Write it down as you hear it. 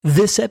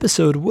This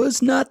episode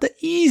was not the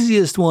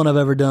easiest one I've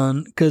ever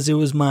done because it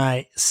was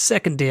my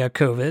second day of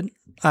COVID.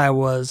 I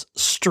was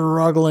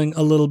struggling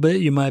a little bit.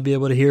 You might be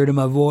able to hear it in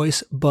my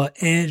voice, but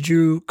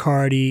Andrew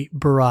Carty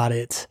brought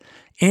it.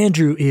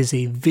 Andrew is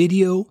a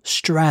video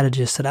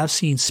strategist that I've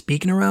seen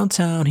speaking around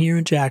town here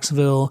in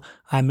Jacksonville.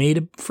 I made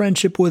a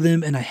friendship with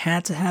him and I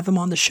had to have him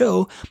on the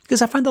show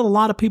because I find that a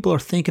lot of people are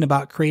thinking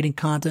about creating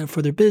content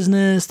for their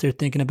business. They're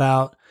thinking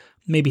about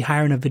maybe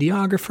hiring a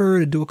videographer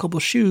to do a couple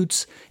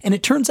shoots. And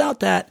it turns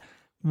out that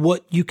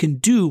what you can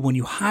do when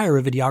you hire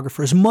a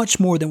videographer is much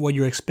more than what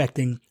you're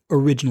expecting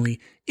originally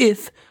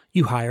if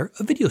you hire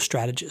a video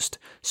strategist.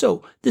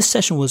 So this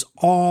session was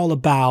all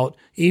about,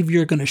 if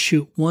you're going to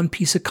shoot one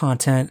piece of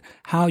content,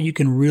 how you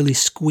can really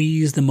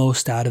squeeze the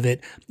most out of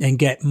it and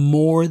get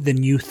more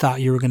than you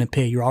thought you were going to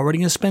pay. You're already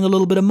going to spend a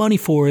little bit of money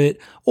for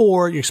it,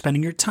 or you're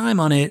spending your time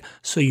on it.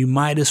 So you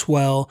might as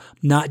well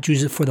not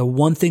use it for the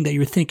one thing that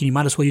you're thinking. You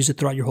might as well use it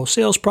throughout your whole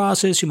sales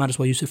process. You might as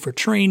well use it for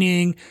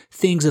training,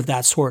 things of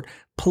that sort.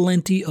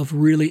 Plenty of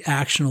really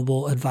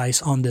actionable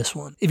advice on this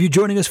one. If you're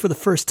joining us for the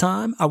first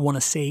time, I want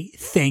to say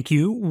thank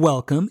you.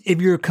 Welcome.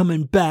 If you're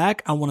coming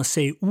back, I want to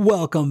say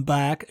welcome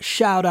back.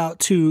 Shout out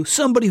to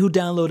somebody who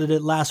downloaded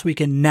it last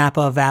week in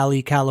Napa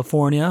Valley,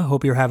 California.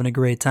 Hope you're having a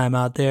great time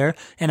out there.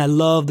 And I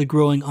love the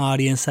growing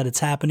audience that it's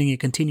happening.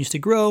 It continues to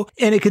grow.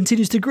 And it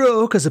continues to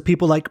grow because of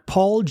people like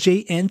Paul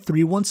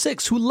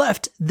JN316 who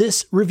left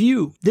this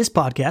review. This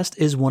podcast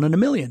is one in a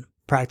million.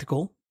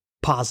 Practical,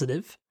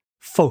 positive,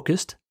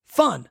 focused,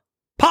 fun.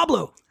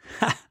 Pablo.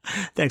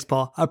 Thanks,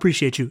 Paul. I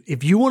appreciate you.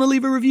 If you want to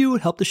leave a review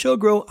and help the show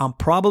grow, I'm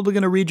probably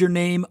going to read your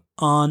name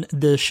on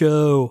the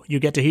show. You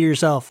get to hear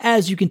yourself.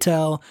 As you can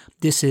tell,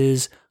 this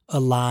is a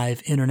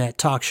live internet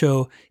talk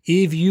show.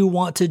 If you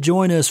want to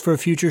join us for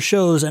future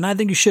shows, and I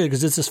think you should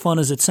because it's as fun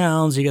as it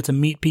sounds. You get to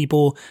meet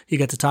people. You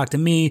get to talk to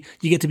me.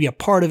 You get to be a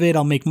part of it.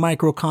 I'll make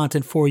micro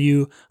content for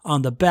you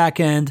on the back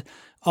end.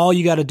 All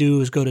you got to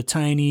do is go to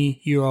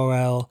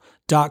tinyurl.com,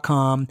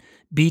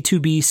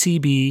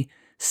 B2BCB,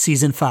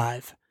 Season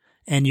 5.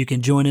 And you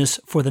can join us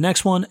for the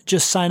next one.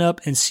 Just sign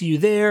up and see you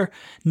there.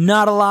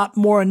 Not a lot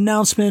more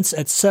announcements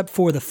except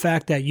for the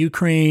fact that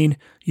Ukraine,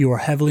 you are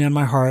heavily on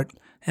my heart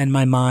and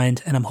my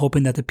mind. And I'm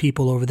hoping that the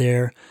people over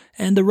there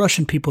and the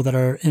Russian people that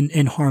are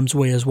in harm's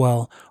way as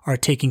well are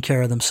taking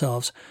care of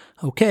themselves.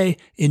 Okay,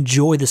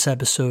 enjoy this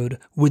episode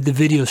with the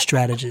video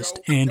strategist,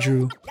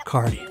 Andrew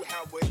Carty.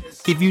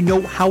 If you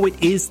know how it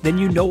is, then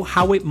you know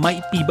how it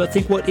might be. But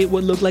think what it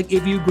would look like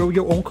if you grow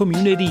your own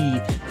community.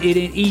 It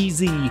ain't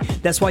easy.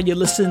 That's why you're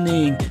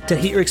listening, to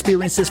hear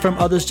experiences from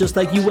others just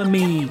like you and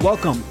me.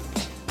 Welcome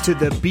to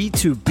the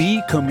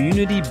B2B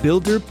Community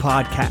Builder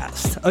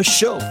Podcast, a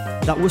show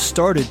that was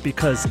started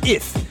because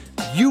if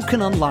you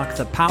can unlock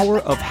the power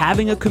of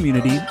having a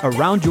community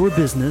around your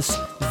business,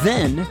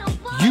 then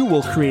you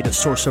will create a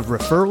source of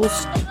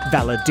referrals,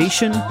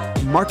 validation,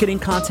 marketing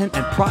content,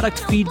 and product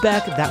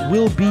feedback that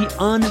will be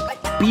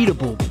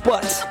unbeatable.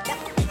 But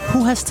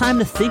who has time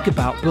to think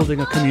about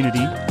building a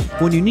community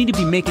when you need to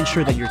be making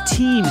sure that your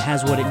team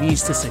has what it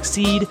needs to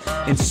succeed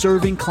in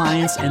serving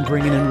clients and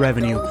bringing in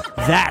revenue?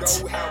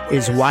 That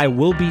is why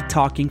we'll be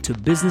talking to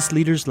business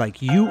leaders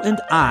like you and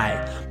I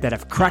that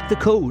have cracked the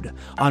code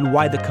on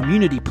why the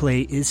community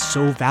play is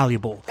so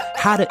valuable,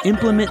 how to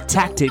implement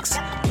tactics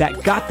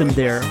that got them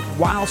there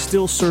while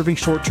still serving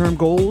short-term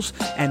goals,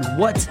 and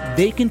what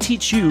they can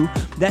teach you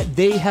that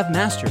they have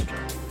mastered.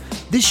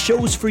 This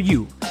show is for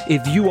you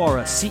if you are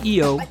a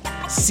CEO,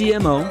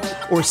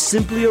 CMO, or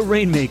simply a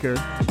rainmaker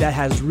that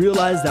has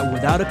realized that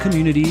without a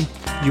community,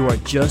 you are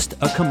just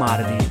a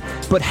commodity,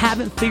 but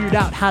haven't figured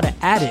out how to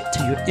add it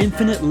to your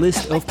infinite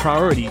list of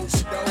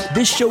priorities.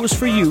 This show is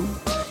for you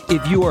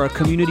if you are a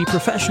community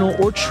professional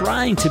or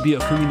trying to be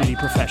a community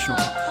professional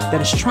that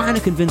is trying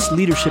to convince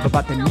leadership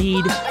about the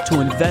need to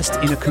invest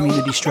in a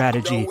community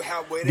strategy.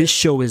 This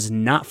show is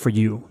not for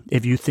you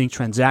if you think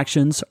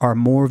transactions are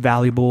more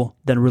valuable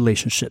than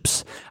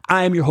relationships.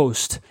 I am your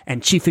host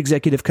and Chief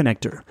Executive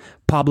Connector,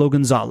 Pablo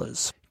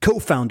Gonzalez,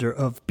 co-founder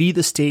of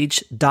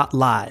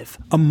BeTheStage.live,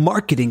 a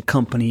marketing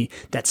company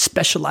that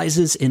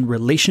specializes in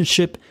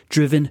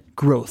relationship-driven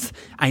growth.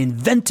 I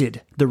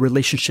invented the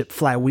relationship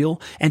flywheel,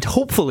 and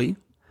hopefully,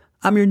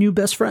 I'm your new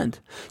best friend.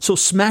 So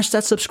smash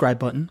that subscribe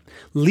button,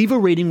 leave a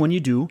rating when you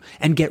do,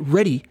 and get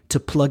ready to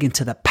plug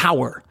into the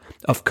power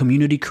of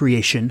community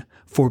creation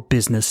for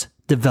business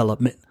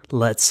development.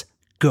 Let's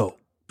go.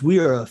 We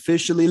are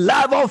officially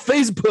live on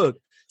Facebook,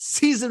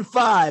 Season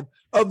 5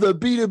 of the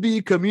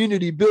B2B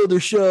Community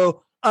Builder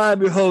Show.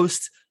 I'm your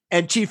host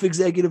and Chief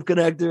Executive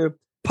Connector,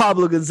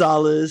 Pablo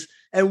Gonzalez.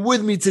 And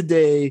with me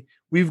today,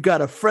 we've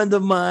got a friend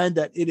of mine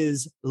that it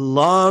is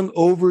long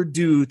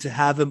overdue to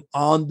have him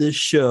on this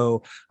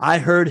show. I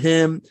heard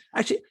him,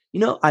 actually,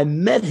 I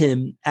met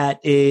him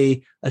at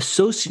a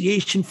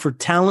Association for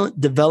Talent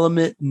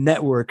Development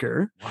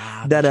Networker.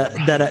 Wow, that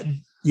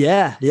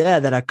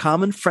a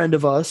common friend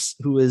of us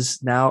who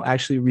is now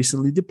actually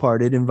recently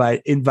departed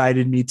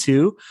invited me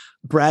to,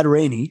 Brad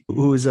Rainey,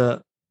 who is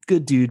a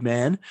good dude,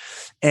 man.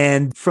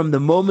 And from the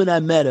moment I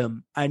met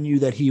him, I knew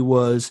that he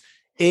was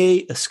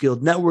A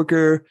skilled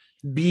networker,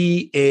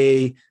 B,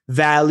 a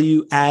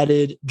value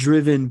added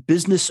driven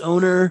business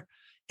owner.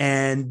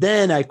 And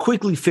then I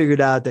quickly figured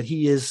out that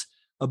he is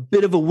a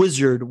bit of a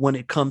wizard when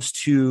it comes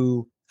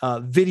to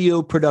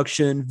video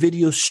production,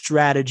 video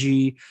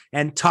strategy,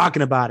 and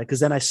talking about it. Because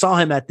then I saw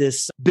him at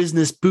this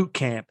business boot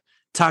camp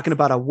talking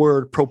about a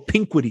word,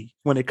 propinquity,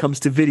 when it comes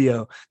to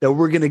video that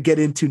we're going to get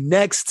into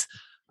next.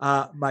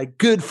 My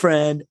good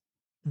friend,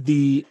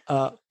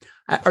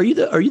 are you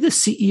the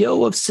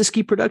CEO of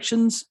Siski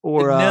Productions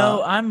or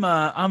no? I'm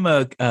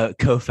a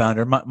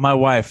co-founder. My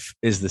wife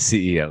is the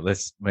CEO.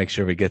 Let's make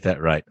sure we get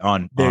that right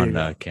on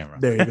camera.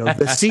 There you go.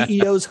 The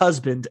CEO's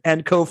husband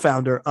and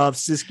co-founder of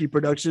Siski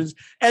Productions,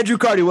 Andrew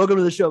Carty. Welcome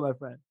to the show, my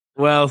friend.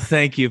 Well,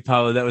 thank you,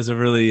 Pablo. That was a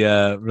really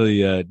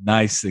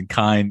nice and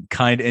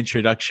kind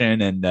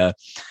introduction. And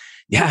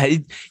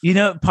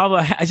Pablo,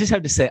 I just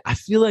have to say, I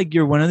feel like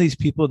you're one of these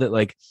people that,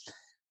 like,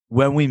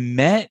 when we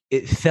met,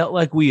 it felt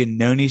like we had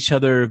known each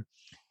other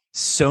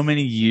so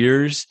many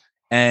years.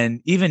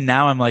 And even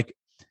now I'm like,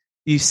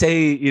 you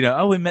say,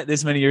 we met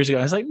this many years ago.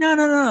 I was like,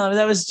 no.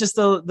 That was just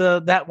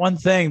that one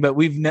thing. But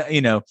we've,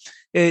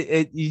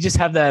 you just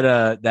have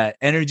that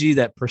energy,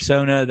 that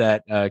persona,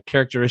 that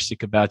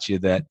characteristic about you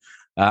that,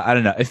 I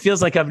don't know. It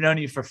feels like I've known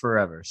you for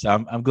forever. So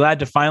I'm glad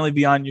to finally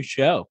be on your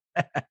show.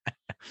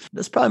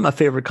 That's probably my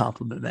favorite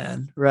compliment,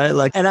 man. Right.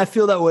 Like, and I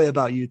feel that way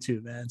about you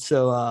too, man.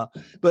 So,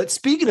 but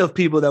speaking of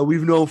people that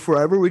we've known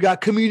forever, we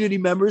got community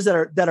members that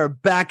are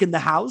back in the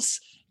house,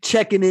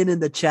 checking in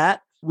the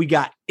chat. We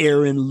got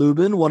Aaron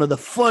Lubin, one of the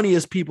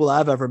funniest people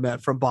I've ever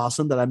met from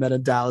Boston that I met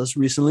in Dallas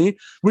recently.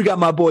 We got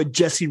my boy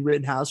Jesse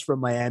Rittenhouse from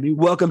Miami.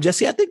 Welcome,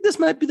 Jesse. I think this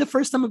might be the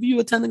first time of you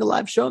attending a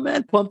live show,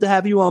 man. Pumped to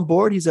have you on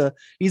board. He's a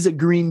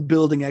green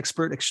building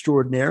expert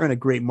extraordinaire and a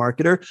great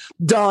marketer.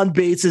 Dawn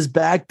Bates is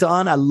back.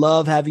 Dawn, I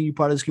love having you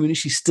part of this community.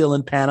 She's still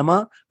in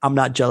Panama. I'm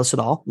not jealous at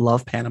all.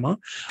 Love Panama.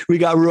 We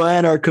got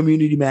Roanne, our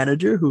community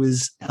manager, who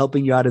is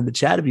helping you out in the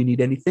chat. If you need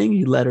anything,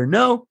 you let her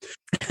know.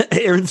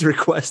 Aaron's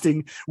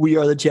requesting We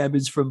Are the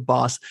Champions from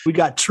Boss. We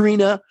got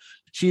Trina.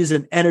 She is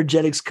an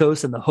energetics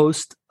coach and the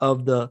host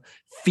of the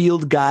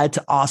Field Guide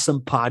to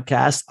Awesome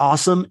podcast.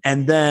 Awesome.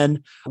 And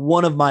then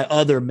one of my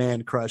other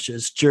man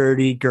crushes,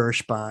 Jordy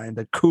Gershbein,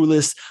 the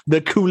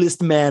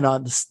coolest man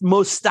the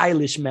most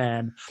stylish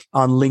man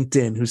on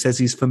LinkedIn, who says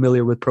he's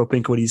familiar with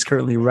propinquity. He's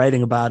currently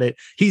writing about it.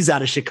 He's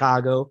out of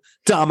Chicago,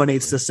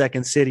 dominates the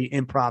Second City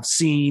improv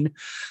scene.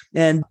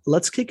 And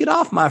let's kick it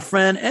off, my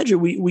friend Andrew.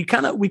 We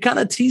kind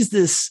of tease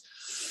this.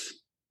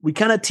 We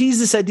kind of tease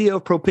this idea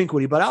of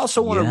propinquity, but I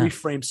also want to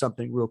reframe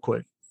something real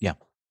quick. Yeah.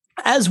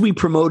 As we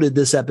promoted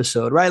this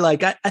episode, right?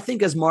 Like I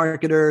think as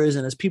marketers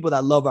and as people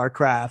that love our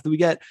craft,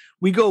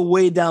 we go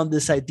way down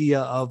this idea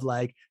of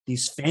like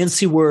these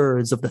fancy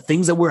words of the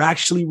things that we're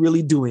actually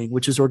really doing,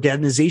 which is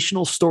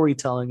organizational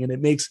storytelling. And it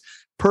makes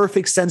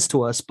perfect sense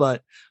to us.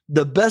 But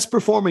the best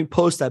performing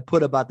post I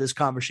put about this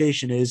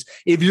conversation is,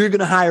 if you're going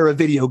to hire a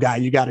video guy,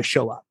 you got to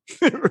show up,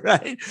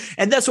 right?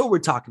 And that's what we're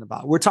talking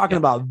about. We're talking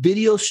about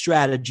video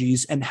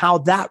strategies and how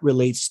that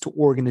relates to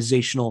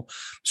organizational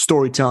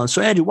storytelling.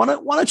 So Andrew, why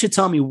don't you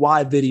tell me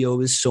why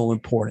video is so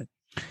important?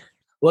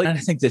 Well, I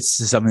think this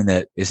is something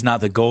that is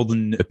not the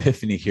golden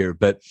epiphany here,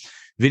 but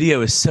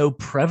video is so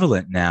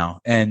prevalent now.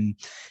 And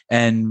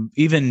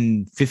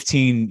even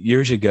 15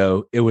 years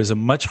ago, it was a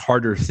much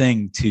harder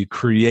thing to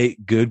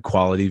create good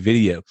quality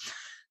video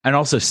and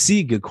also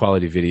see good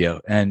quality video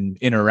and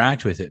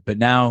interact with it. But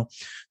now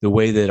the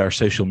way that our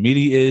social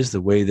media is, the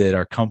way that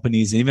our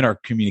companies, even our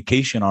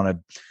communication on a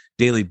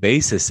daily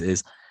basis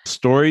is,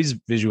 stories,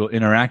 visual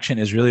interaction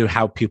is really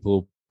how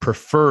people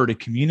prefer to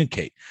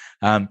communicate.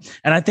 And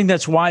I think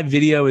that's why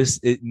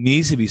it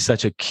needs to be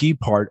such a key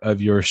part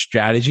of your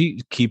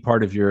strategy, key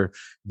part of your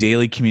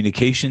daily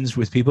communications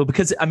with people,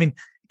 because I mean,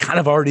 it kind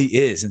of already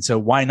is. And so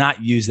why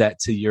not use that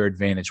to your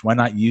advantage? Why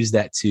not use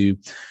that to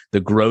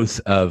the growth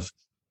of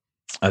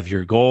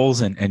your goals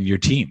and your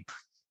team?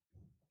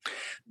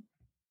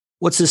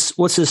 What's this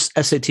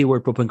SAT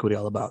word propinquity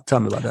all about? Tell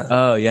me about that.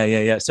 Oh,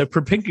 yeah. So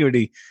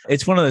propinquity,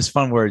 it's one of those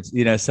fun words,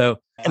 so.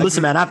 And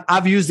listen, man,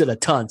 I've used it a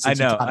ton. I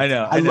know.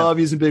 I love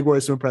using big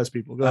words to impress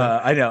people. Go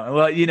ahead. I know.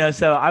 Well,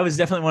 so I was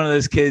definitely one of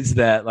those kids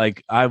that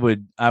like, I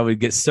would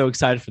get so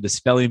excited for the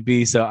spelling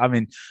bee. So, I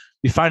mean,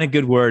 you find a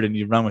good word and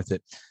you run with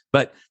it.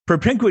 But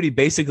propinquity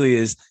basically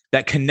is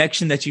that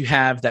connection that you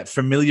have, that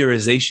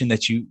familiarization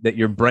that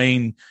your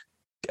brain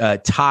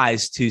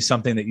ties to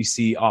something that you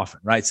see often,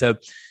 right? So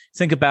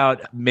think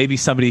about, maybe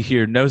somebody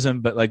here knows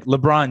him, but like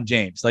LeBron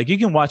James, like you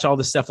can watch all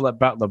this stuff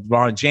about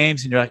LeBron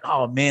James and you're like,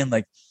 oh man,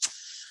 like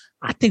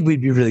I think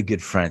we'd be really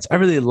good friends. I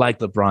really like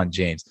LeBron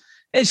James.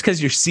 It's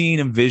because you're seeing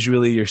him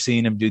visually, you're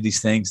seeing him do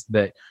these things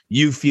that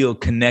you feel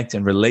connect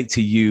and relate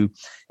to you.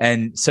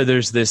 And so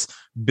there's this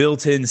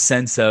built-in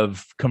sense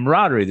of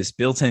camaraderie, this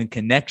built-in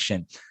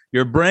connection.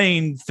 Your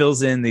brain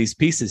fills in these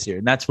pieces here.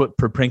 And that's what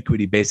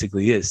propinquity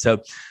basically is.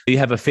 So you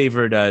have a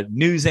favorite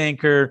news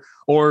anchor,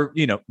 or,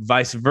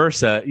 vice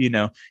versa.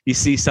 You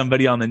see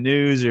somebody on the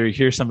news or you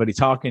hear somebody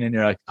talking and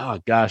you're like, oh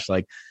gosh,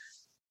 like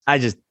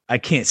I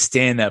can't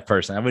stand that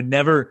person. I would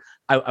never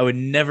I would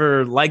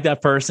never like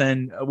that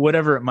person,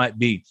 whatever it might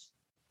be.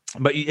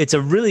 But it's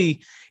a really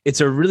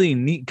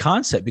neat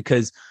concept,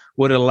 because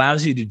what it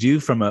allows you to do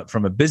from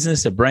a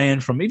business, a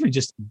brand, from even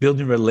just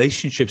building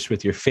relationships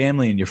with your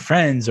family and your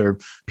friends or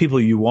people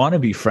you want to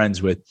be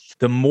friends with,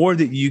 the more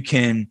that you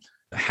can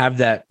have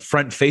that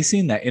front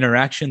facing, that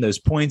interaction, those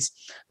points,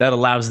 that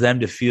allows them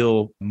to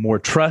feel more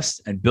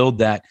trust and build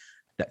that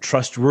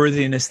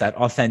trustworthiness, that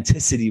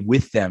authenticity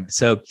with them.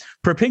 So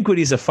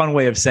propinquity is a fun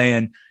way of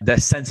saying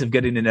that sense of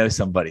getting to know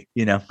somebody,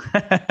 yeah,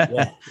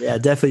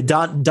 definitely.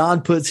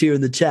 Don puts here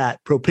in the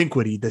chat,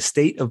 propinquity, the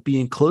state of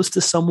being close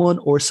to someone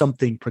or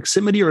something,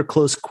 proximity or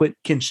close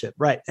kinship.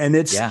 Right. And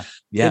it's, and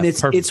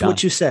it's perfect,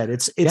 what you said.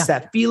 It's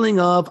that feeling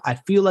of, I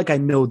feel like I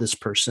know this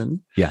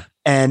person. Yeah.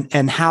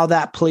 And how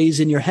that plays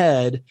in your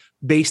head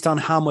based on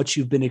how much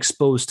you've been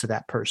exposed to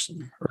that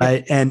person.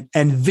 Right. And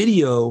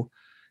video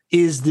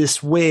is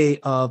this way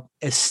of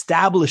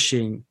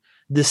establishing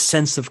this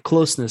sense of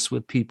closeness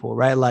with people,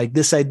 right? Like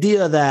this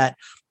idea that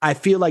I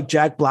feel like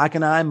Jack Black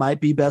and I might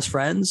be best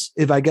friends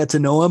if I get to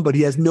know him, but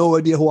he has no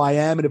idea who I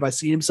am. And if I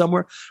see him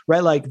somewhere,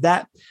 right? Like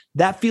that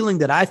feeling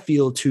that I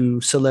feel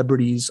to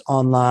celebrities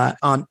online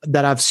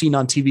that I've seen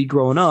on TV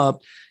growing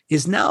up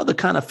is now the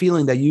kind of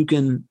feeling that you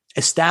can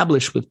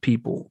establish with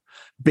people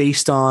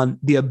based on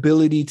the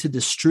ability to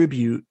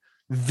distribute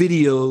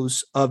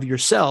videos of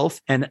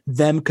yourself and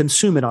them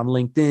consume it on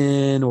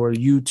LinkedIn or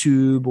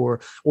YouTube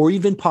or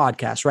even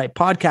podcasts, right?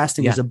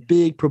 Podcasting is a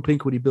big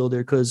propinquity builder,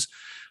 because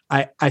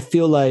I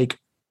feel like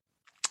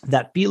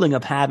that feeling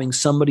of having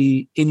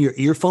somebody in your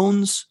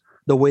earphones,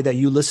 the way that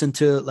you listen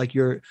to like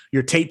your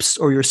tapes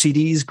or your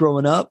CDs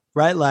growing up,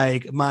 right?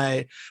 Like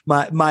my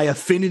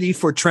affinity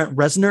for Trent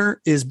Reznor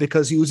is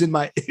because he was in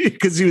my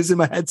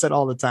headset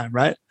all the time,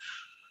 right?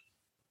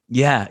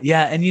 Yeah.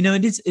 And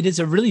it is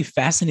a really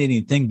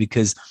fascinating thing,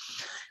 because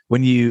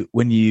when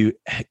you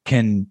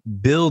can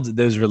build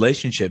those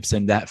relationships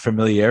and that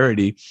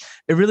familiarity,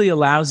 it really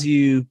allows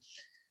you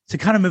to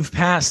kind of move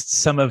past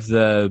some of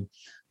the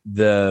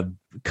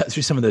cut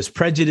through some of those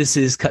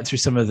prejudices, cut through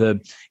some of the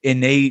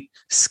innate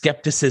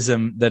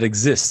skepticism that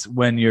exists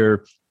when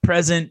you're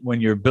present,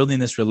 when you're building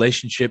this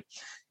relationship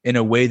in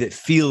a way that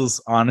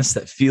feels honest,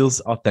 that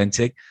feels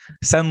authentic.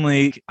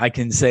 Suddenly I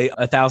can say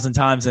 1,000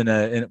 times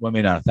well,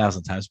 maybe not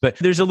 1,000 times, but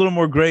there's a little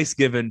more grace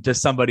given to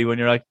somebody when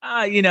you're like,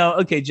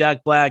 okay,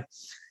 Jack Black,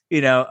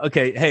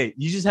 okay, hey,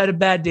 you just had a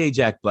bad day,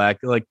 Jack Black.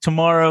 Like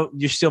tomorrow,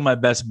 you're still my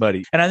best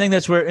buddy. And I think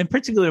that's where, in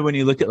particular, when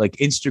you look at like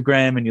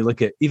Instagram and you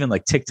look at even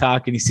like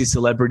TikTok and you see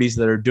celebrities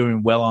that are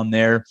doing well on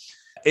there,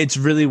 it's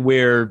really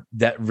where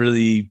that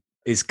really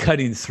is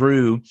cutting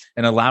through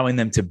and allowing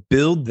them to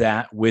build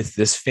that with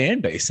this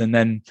fan base. And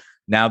then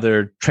now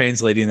they're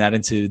translating that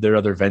into their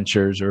other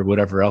ventures or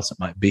whatever else it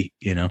might be,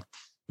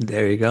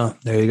 There you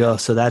go.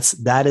 So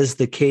that is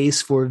the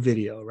case for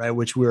video, right?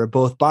 Which we're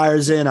both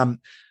buyers in.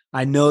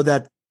 I know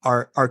that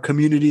our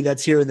community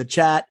that's here in the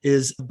chat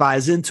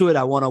buys into it.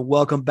 I want to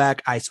welcome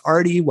back Ice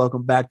Artie.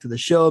 Welcome back to the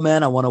show,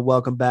 man. I want to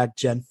welcome back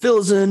Jen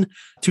Filzen,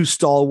 two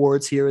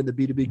stalwarts here in the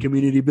B2B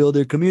community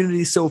builder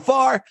community so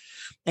far.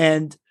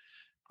 And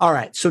all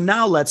right, so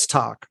now let's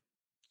talk.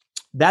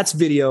 That's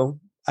video.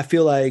 I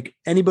feel like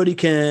anybody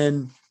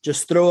can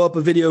just throw up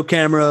a video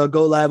camera,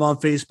 go live on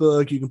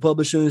Facebook. You can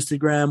publish on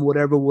Instagram,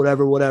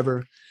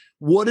 whatever.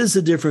 What is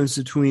the difference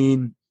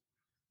between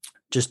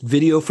just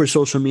video for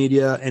social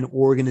media and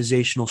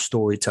organizational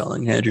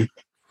storytelling, Andrew?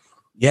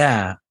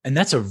 Yeah, and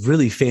that's a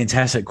really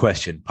fantastic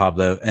question,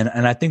 Pablo.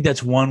 And I think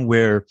that's one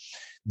where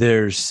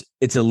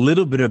it's a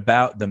little bit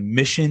about the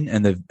mission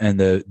and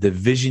the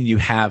vision you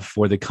have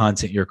for the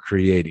content you're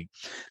creating.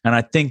 And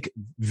I think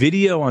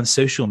video on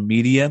social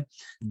media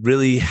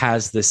really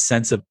has this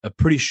sense of a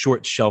pretty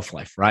short shelf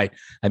life, right?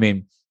 I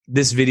mean,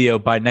 this video,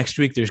 by next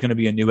week, there's going to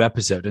be a new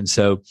episode. And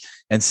so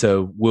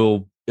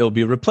it'll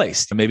be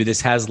replaced. Maybe this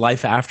has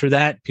life after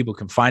that. People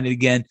can find it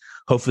again.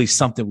 Hopefully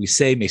something we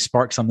say may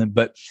spark something,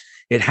 but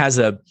it has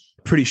a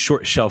pretty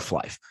short shelf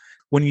life.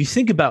 When you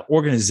think about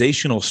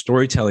organizational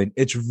storytelling,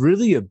 it's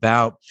really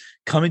about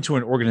coming to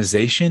an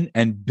organization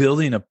and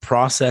building a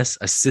process,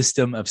 a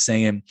system of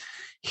saying,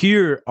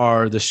 here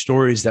are the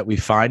stories that we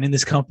find in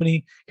this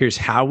company. Here's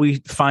how we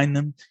find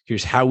them.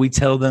 Here's how we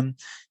tell them.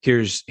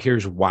 Here's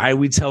why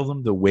we tell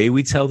them, the way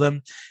we tell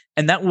them.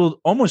 And that will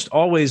almost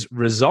always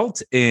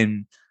result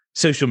in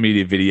social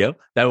media video.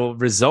 That will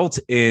result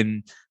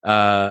in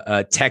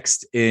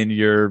text in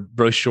your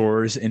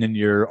brochures and in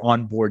your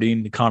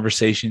onboarding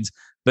conversations.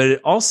 But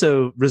it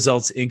also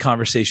results in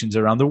conversations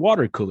around the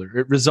water cooler.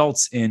 It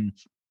results in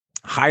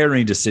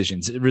hiring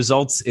decisions. It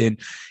results in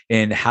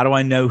how do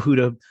I know who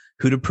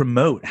to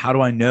promote? How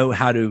do I know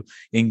how to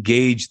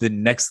engage the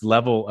next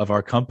level of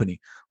our company?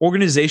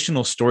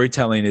 Organizational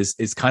storytelling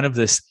is kind of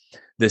this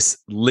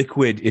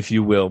liquid, if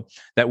you will,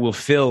 that will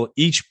fill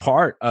each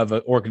part of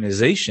an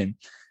organization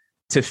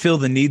to fill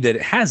the need that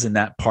it has in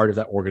that part of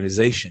that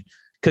organization.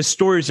 Because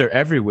stories are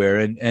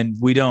everywhere, and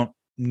we don't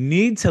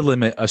need to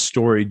limit a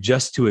story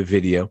just to a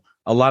video.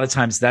 A lot of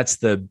times that's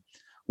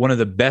one of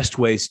the best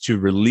ways to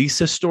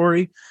release a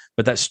story,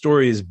 but that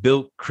story is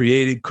built,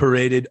 created,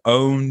 curated,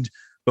 owned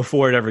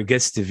before it ever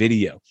gets to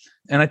video.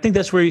 And I think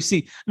that's where you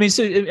see,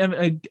 so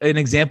an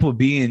example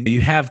being, you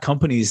have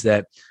companies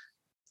that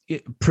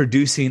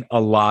producing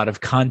a lot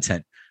of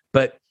content,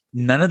 but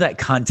none of that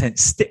content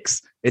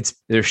sticks.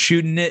 They're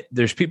shooting it.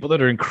 There's people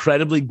that are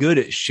incredibly good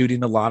at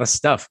shooting a lot of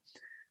stuff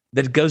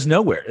that goes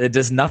nowhere. It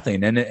does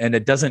nothing. And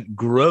it doesn't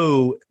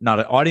grow, not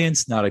an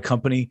audience, not a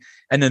company.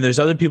 And then there's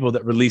other people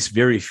that release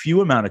very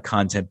few amount of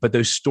content, but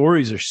those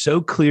stories are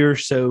so clear,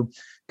 so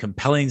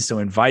compelling, so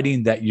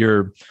inviting that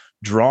you're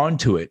drawn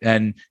to it.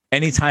 And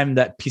anytime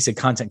that piece of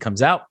content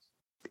comes out,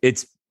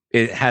 it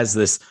has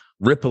this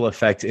ripple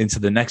effect into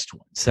the next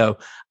one. So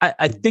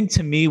I think,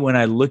 to me, when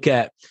I look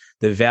at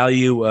the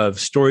value of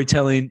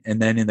storytelling, and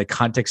then in the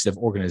context of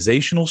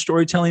organizational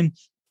storytelling,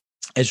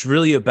 it's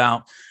really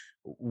about,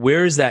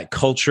 where is that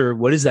culture?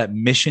 What is that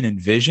mission and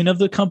vision of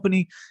the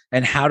company?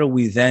 And how do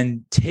we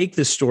then take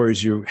the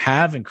stories you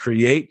have and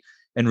create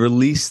and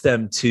release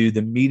them to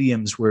the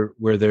mediums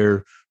where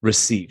they're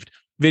received?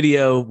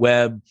 Video,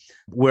 web,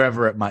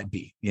 wherever it might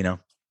be,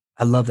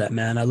 I love that,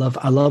 man. I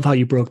love how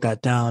you broke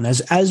that down.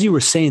 As you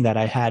were saying that,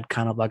 I had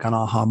kind of like an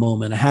aha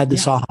moment. I had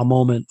this aha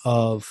moment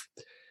of,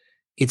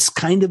 it's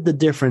kind of the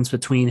difference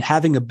between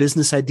having a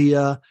business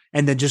idea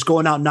and then just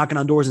going out, knocking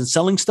on doors and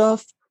selling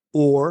stuff,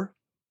 or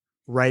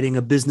writing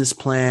a business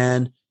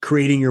plan,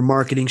 creating your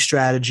marketing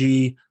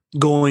strategy,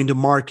 going to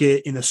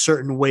market in a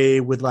certain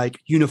way with like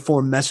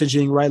uniform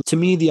messaging, right? To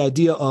me, the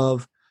idea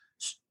of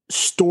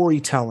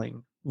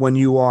storytelling, when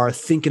you are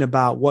thinking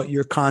about what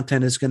your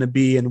content is going to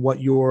be and what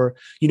your,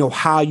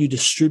 how you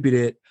distribute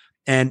it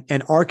and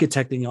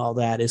architecting all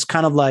that, is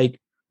kind of like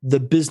the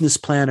business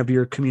plan of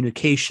your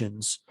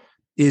communications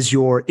is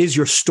your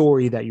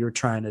story that you're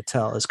trying to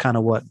tell, is kind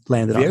of what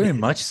landed on me. Very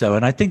much so.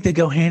 And I think they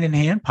go hand in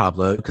hand,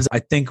 Pablo, because I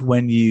think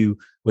when you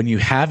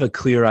have a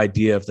clear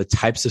idea of the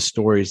types of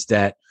stories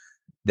that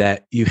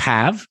you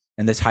have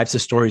and the types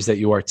of stories that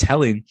you are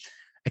telling,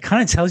 it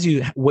kind of tells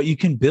you what you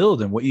can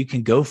build and what you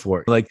can go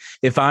for. Like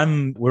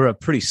we're a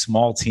pretty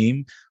small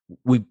team.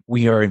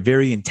 We are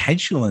very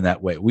intentional in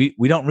that way.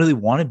 We don't really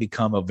want to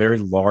become a very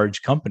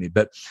large company,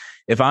 but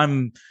if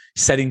I'm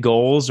setting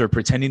goals or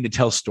pretending to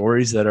tell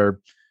stories that are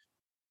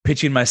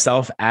pitching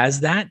myself as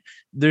that,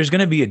 there's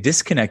going to be a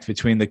disconnect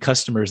between the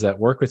customers that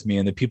work with me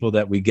and the people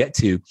that we get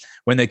to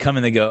when they come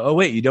and they go, oh,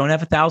 wait, you don't have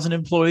 1,000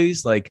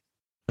 employees?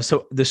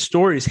 So the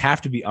stories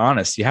have to be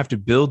honest. You have to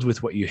build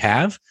with what you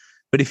have.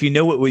 But if you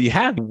know what you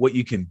have, what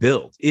you can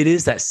build, it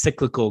is that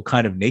cyclical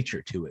kind of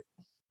nature to it.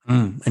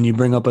 And you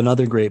bring up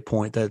another great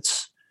point.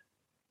 That's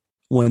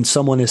when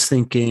someone is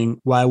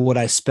thinking, why would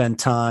I spend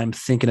time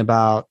thinking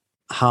about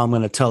how I'm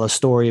going to tell a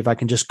story if I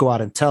can just go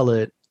out and tell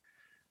it?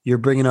 You're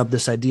bringing up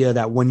this idea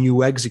that when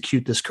you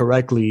execute this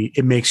correctly,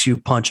 it makes you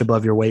punch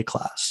above your weight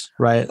class,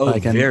 right? Oh,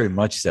 very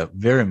much so.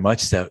 Very much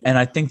so. And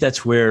I think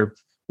that's where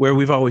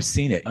we've always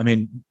seen it. I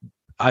mean,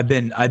 I've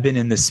been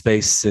in this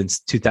space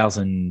since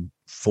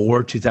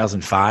 2004,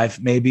 2005,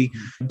 maybe.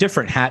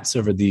 Different hats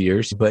over the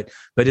years, but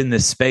in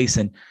this space.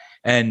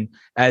 And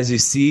as you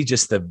see,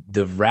 just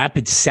the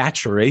rapid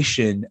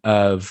saturation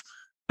of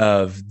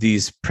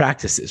these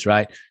practices,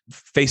 right?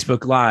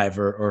 Facebook Live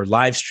or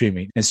live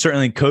streaming. And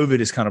certainly COVID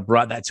has kind of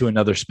brought that to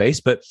another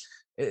space, but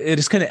it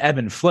is going to ebb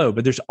and flow.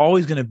 But there's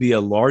always going to be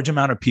a large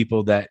amount of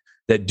people that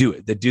do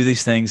it, that do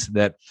these things,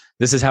 that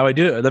this is how I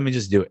do it. Let me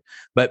just do it.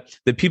 But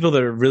the people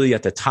that are really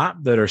at the top,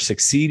 that are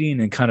succeeding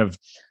and kind of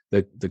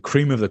the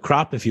cream of the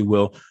crop, if you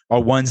will,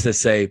 are ones that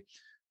say,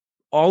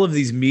 all of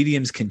these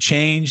mediums can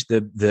change,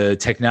 the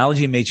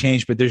technology may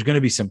change, but there's going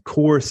to be some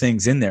core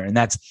things in there. And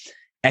that's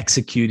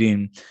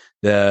executing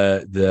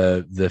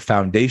the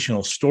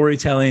foundational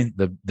storytelling,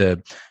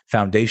 the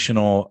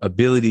foundational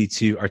ability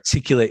to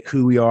articulate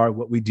who we are,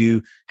 what we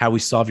do, how we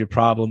solve your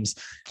problems.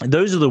 And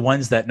those are the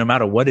ones that, no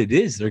matter what it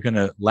is, they're going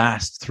to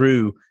last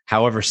through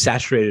however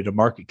saturated a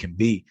market can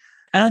be.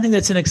 And I think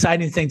that's an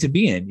exciting thing to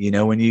be in,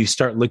 when you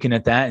start looking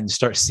at that and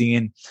start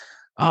seeing,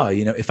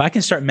 if I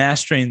can start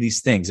mastering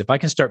these things, if I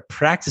can start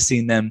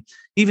practicing them,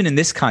 even in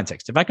this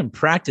context, if I can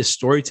practice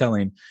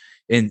storytelling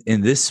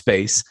in this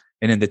space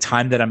and in the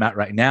time that I'm at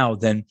right now,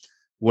 then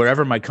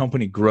wherever my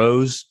company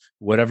grows,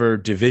 whatever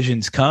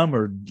divisions come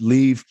or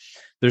leave,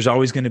 there's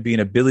always going to be an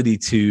ability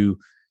to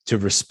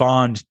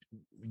respond,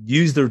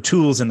 use their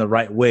tools in the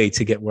right way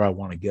to get where I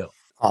want to go.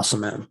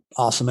 Awesome, man.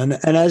 Awesome. And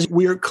as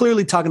we are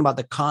clearly talking about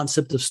the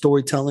concept of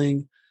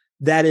storytelling,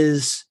 that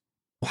is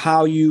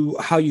how you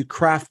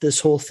craft this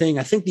whole thing.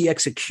 I think the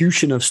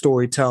execution of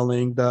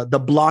storytelling,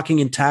 the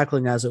blocking and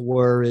tackling, as it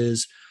were,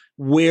 is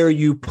where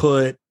you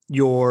put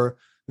your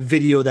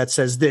video that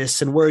says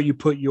this and where you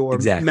put your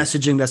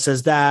messaging that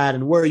says that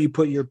and where you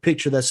put your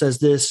picture that says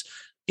this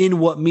in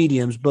what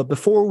mediums. But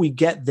before we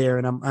get there,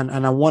 and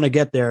I want to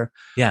get there,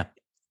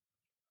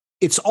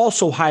 it's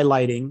also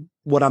highlighting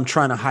what I'm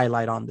trying to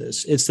highlight on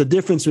this. It's the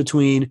difference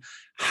between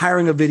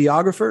hiring a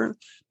videographer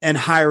and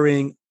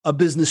hiring a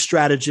business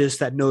strategist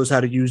that knows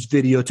how to use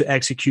video to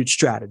execute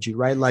strategy,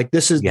 right? Like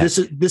this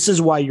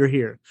is why you're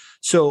here.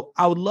 So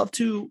I would love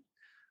to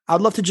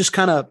just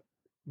kind of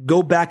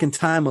go back in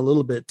time a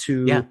little bit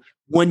to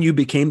when you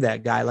became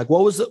that guy. Like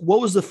what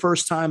was the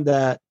first time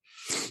that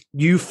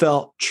you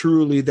felt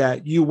truly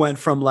that you went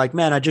from like,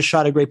 man, I just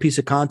shot a great piece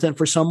of content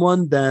for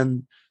someone,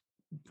 then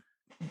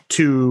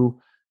to,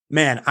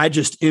 man, I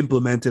just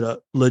implemented a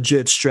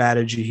legit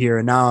strategy here.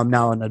 And now I'm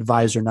an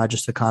advisor, not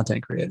just a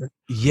content creator.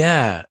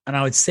 Yeah. And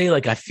I would say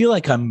like, I feel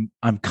like I'm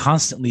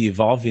constantly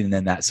evolving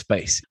in that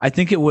space. I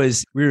think we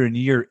were in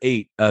year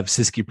 8 of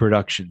Siski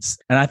Productions.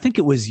 And I think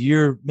it was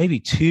year maybe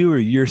 2 or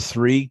year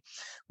 3.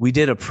 We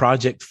did a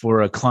project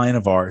for a client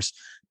of ours.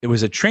 It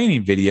was a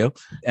training video,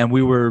 and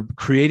we were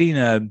creating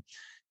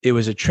it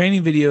was a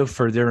training video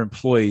for their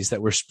employees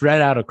that were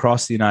spread out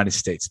across the United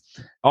States.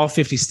 All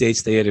 50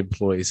 states, they had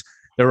employees.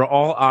 They were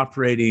all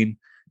operating.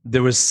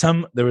 There was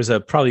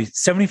probably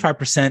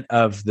 75%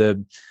 of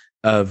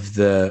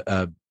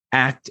the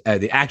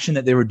action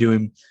that they were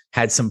doing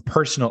had some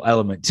personal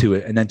element to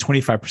it, and then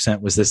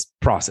 25% was this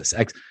process.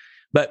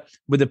 But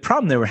the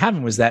problem they were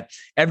having was that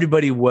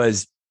everybody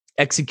was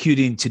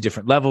executing to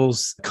different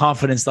levels.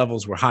 Confidence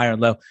levels were higher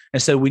and low,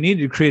 and so we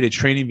needed to create a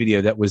training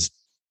video that was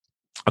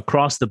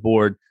across the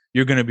board.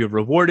 You're going to be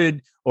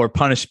rewarded or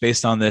punished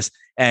based on this,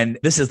 and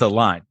this is the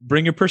line.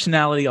 Bring your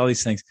personality, all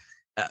these things.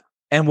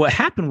 And what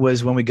happened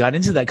was when we got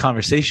into that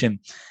conversation,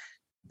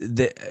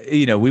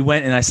 we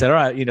went and I said, all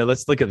right,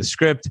 let's look at the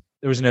script.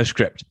 There was no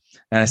script.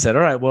 And I said,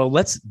 all right, well,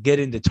 let's get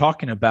into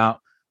talking about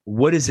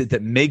what is it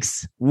that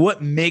makes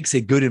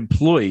a good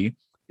employee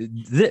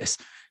this.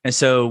 And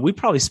so we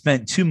probably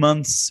spent 2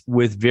 months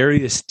with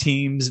various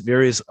teams,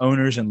 various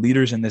owners and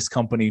leaders in this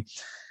company,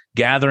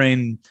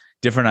 gathering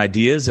different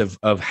ideas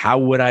of how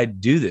would I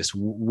do this?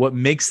 What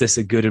makes this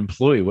a good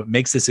employee? What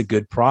makes this a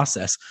good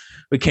process?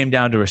 We came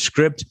down to a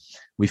script.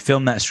 We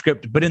filmed that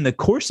script, but in the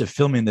course of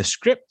filming the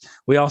script,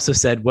 we also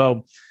said,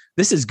 well,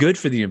 this is good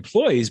for the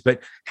employees,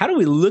 but how do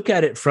we look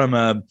at it from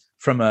a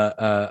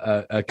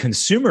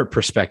consumer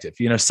perspective?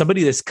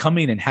 Somebody that's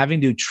coming and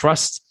having to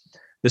trust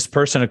this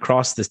person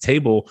across this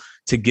table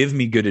to give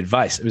me good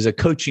advice. It was a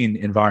coaching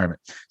environment.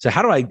 So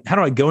how do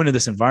I go into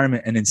this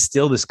environment and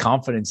instill this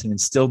confidence and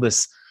instill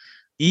this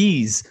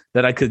ease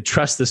that I could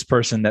trust this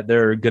person that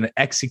they're going to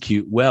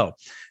execute well?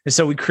 And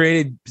so we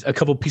created a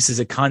couple pieces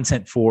of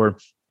content for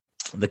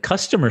the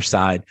customer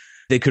side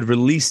they could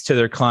release to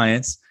their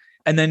clients.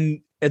 And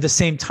then at the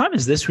same time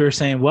as this, we were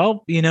saying,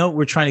 well,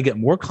 we're trying to get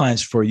more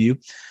clients for you.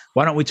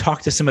 Why don't we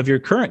talk to some of your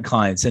current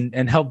clients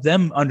and help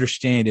them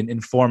understand and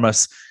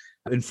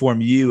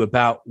inform you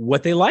about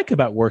what they like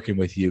about working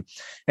with you?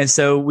 And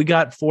so we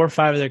got 4 or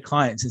 5 of their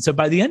clients. And so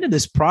by the end of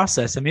this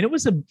process,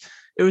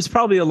 it was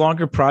probably a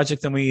longer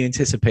project than we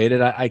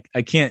anticipated. I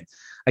can't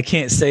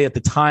say at the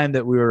time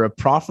that we were a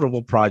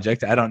profitable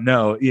project. I don't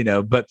know,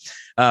 but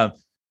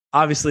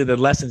obviously the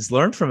lessons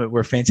learned from it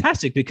were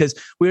fantastic because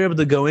we were able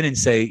to go in and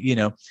say,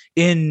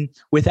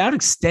 without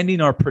extending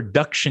our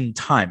production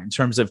time in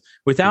terms of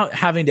without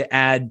having to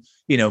add,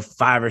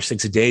 5 or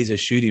 6 days of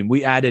shooting,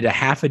 we added a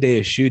half a day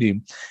of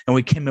shooting and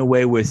we came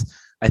away with,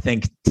 I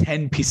think,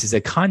 10 pieces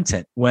of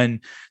content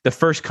when the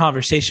first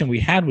conversation we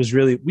had was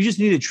really, we just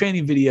need a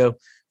training video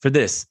for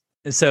this.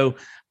 And so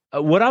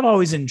what I've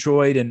always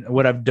enjoyed and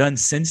what I've done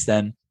since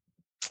then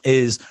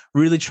is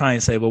really try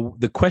and say, well,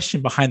 the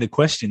question behind the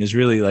question is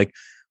really like,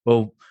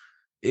 well,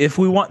 if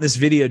we want this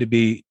video to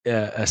be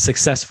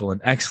successful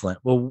and excellent,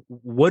 well,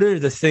 what are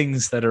the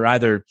things that are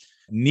either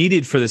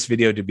needed for this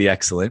video to be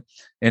excellent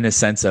in a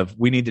sense of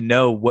we need to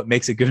know what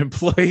makes a good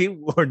employee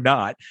or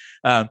not,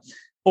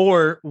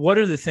 or what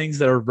are the things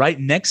that are right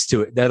next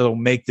to it that'll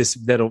make this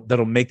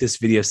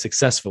video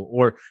successful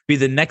or be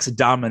the next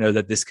domino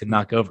that this can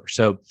knock over.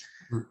 So,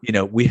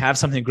 we have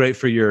something great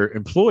for your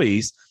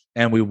employees.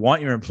 And we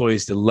want your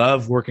employees to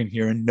love working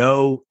here and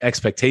know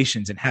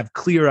expectations and have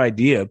clear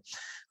idea.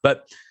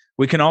 But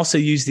we can also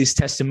use these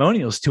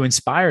testimonials to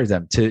inspire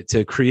them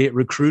to create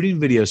recruiting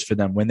videos for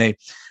them when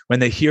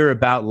they hear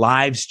about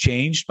lives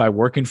changed by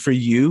working for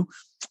you.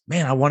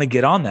 Man, I want to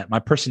get on that. My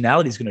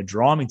personality is going to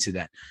draw me to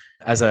that.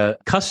 As a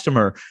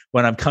customer,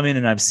 when I'm coming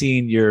and I'm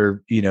seeing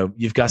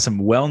you've got some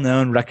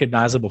well-known,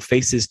 recognizable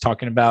faces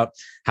talking about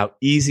how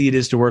easy it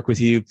is to work with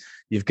you.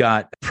 You've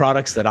got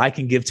products that I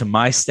can give to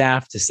my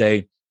staff to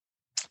say,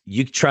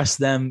 you trust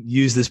them,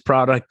 use this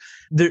product.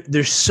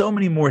 There's so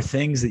many more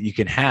things that you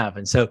can have.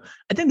 And so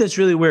I think that's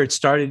really where it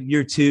started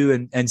year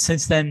 2. And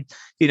since then,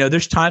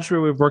 there's times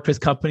where we've worked with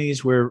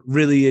companies where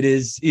really it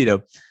is,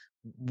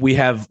 we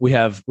have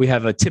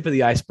a tip of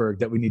the iceberg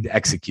that we need to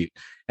execute.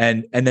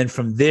 And then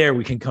from there,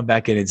 we can come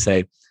back in and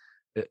say,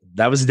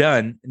 that was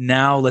done.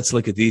 Now let's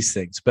look at these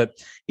things.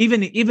 But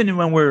even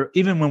when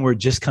we're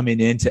just coming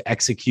in to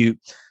execute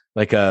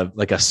like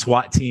a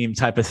SWAT team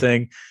type of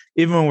thing,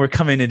 even when we're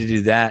coming in to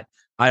do that,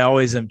 I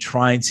always am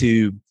trying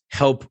to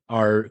help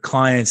our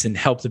clients and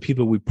help the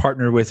people we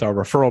partner with, our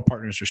referral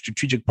partners or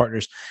strategic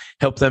partners,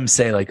 help them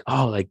say like,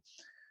 oh, like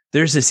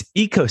there's this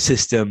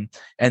ecosystem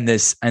and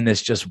this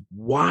just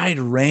wide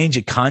range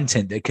of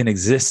content that can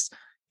exist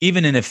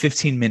even in a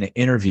 15-minute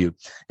interview.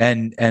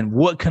 And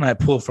what can I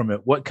pull from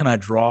it? What can I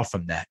draw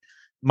from that?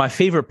 my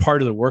favorite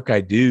part of the work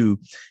I do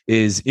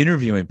is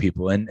interviewing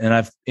people. And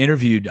I've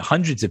interviewed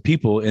hundreds of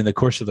people in the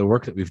course of the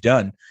work that we've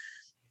done.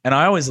 And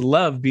I always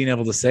love being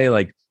able to say,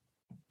 like,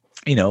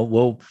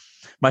 well,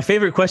 my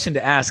favorite question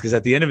to ask is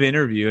at the end of an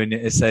interview, and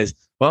it says,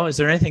 well, is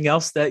there anything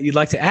else that you'd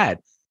like to add?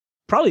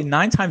 Probably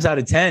 9 times out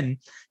of 10,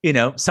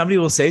 somebody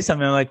will say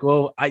something like,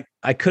 well,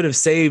 I could have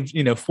saved,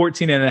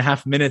 14 and a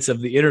half minutes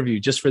of the interview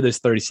just for this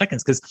 30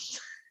 seconds, because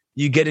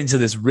you get into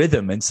this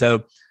rhythm. And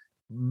so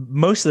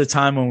most of the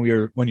time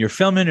when you're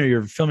filming, or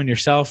you're filming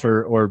yourself,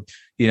 or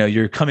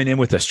you're coming in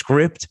with a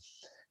script,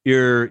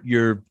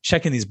 you're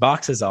checking these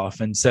boxes off.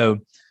 And so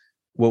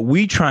what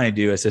we try and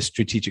do as a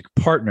strategic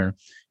partner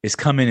is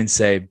come in and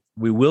say,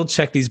 we will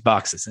check these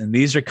boxes, and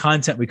these are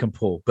content we can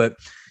pull, but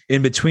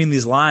in between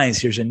these lines,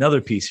 here's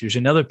another piece.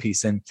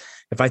 And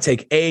if I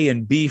take A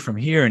and B from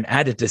here and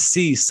add it to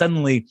C,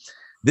 suddenly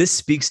this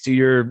speaks to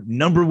your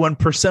number one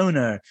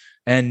persona.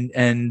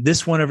 And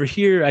this one over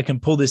here, I can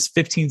pull this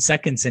 15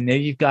 seconds, and now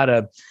you've got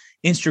a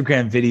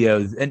Instagram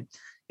video. And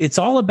it's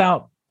all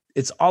about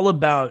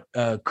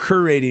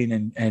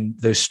curating and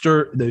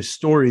those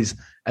stories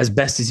as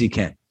best as you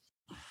can.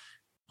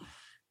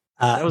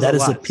 That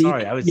is a peek.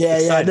 Sorry, I was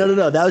excited.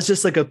 No. That was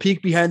just like a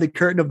peek behind the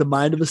curtain of the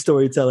mind of a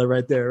storyteller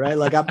right there, right?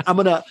 Like I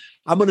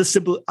want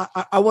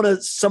to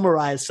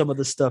summarize some of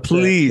the stuff,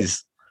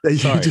 please, that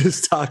you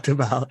just talked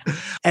about,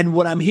 and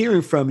what I'm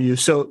hearing from you.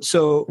 So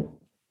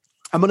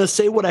I'm going to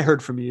say what I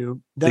heard from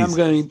you. Then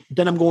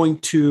I'm going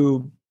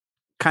to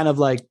kind of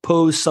like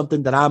pose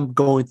something that I'm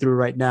going through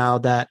right now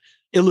that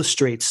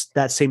illustrates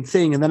that same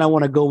thing. And then I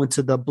want to go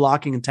into the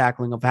blocking and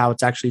tackling of how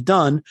it's actually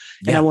done.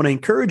 Yeah. And I want to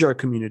encourage our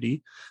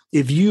community.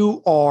 If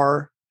you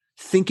are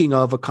thinking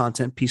of a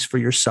content piece for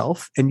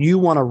yourself and you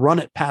want to run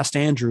it past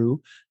Andrew,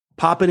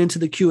 pop it into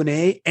the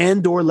Q&A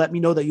or let me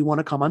know that you want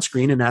to come on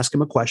screen and ask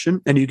him a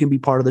question, and you can be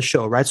part of the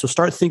show, right? So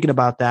start thinking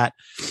about that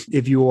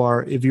if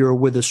you're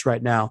with us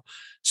right now.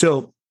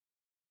 So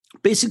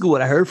basically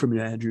what I heard from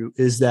you, Andrew,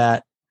 is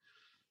that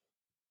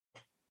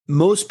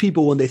most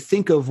people, when they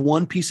think of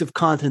one piece of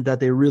content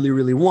that they really,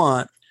 really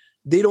want,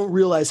 they don't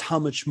realize how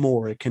much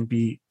more it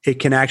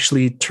can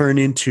actually turn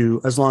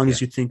into, as long as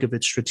you think of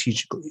it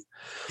strategically.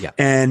 Yeah.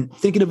 And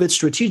thinking of it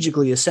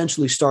strategically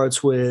essentially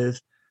starts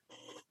with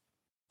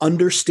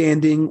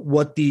understanding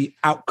what the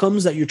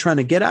outcomes that you're trying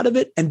to get out of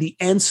it and the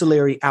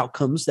ancillary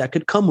outcomes that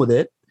could come with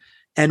it.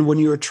 And when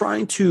you're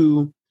trying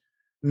to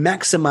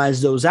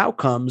maximize those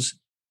outcomes,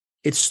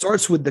 it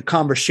starts with the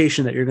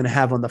conversation that you're going to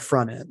have on the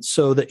front end.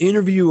 So the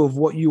interview of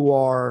what you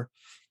are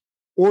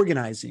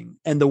organizing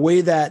and the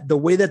way that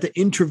the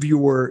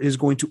interviewer is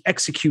going to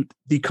execute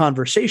the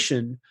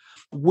conversation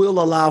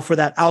will allow for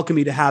that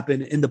alchemy to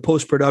happen in the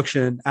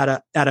post-production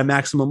at a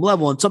maximum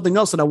level. And something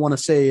else that I want to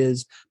say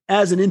is,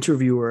 as an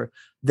interviewer,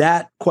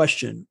 that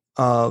question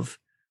of,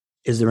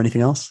 is there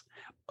anything else,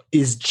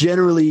 is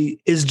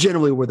generally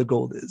where the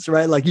gold is,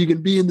 right? Like, you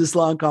can be in this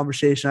long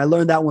conversation. I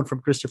learned that one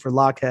from Christopher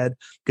Lochhead,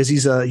 because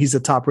he's a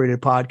top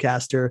rated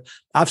podcaster.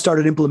 I've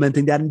started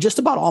implementing that in just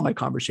about all my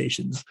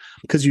conversations,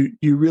 because you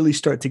really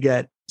start to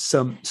get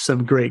some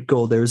great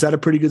gold there. Is that a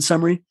pretty good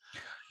summary?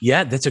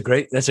 Yeah, that's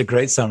a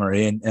great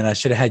summary. And I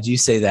should have had you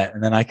say that,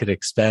 and then I could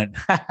expand.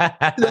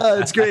 No,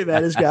 it's great,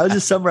 man. It's great. I was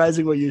just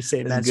summarizing what you're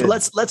saying, man. So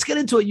let's get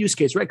into a use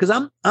case, right?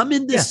 Because I'm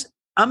in this. Yeah.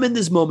 I'm in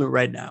this moment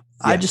right now.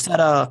 Yeah. I just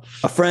had a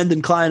friend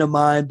and client of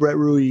mine, Brett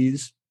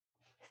Ruiz.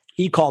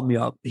 He called me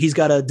up. He's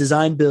got a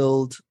design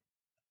build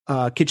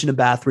kitchen and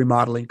bath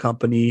remodeling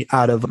company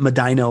out of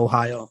Medina,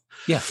 Ohio.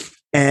 Yeah.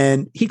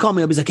 And he called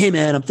me up. He's like, hey,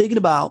 man, I'm thinking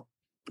about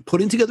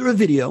putting together a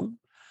video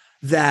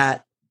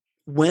that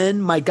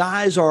when my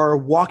guys are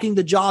walking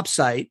the job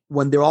site,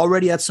 when they're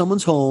already at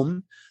someone's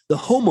home, the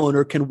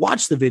homeowner can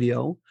watch the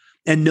video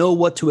and know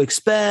what to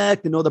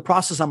expect and know the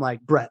process. I'm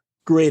like, Brett,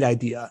 great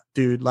idea,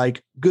 dude.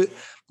 Like,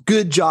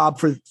 good job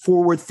for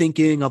forward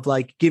thinking of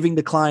like giving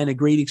the client a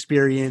great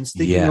experience,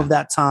 thinking of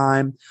that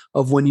time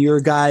of when your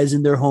guys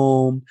in their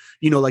home,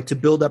 like to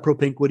build that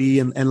propinquity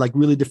and like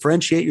really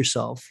differentiate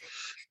yourself.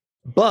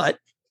 But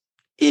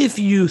if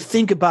you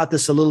think about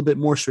this a little bit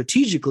more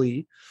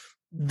strategically,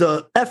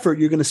 the effort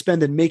you're going to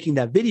spend in making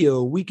that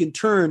video, we can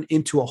turn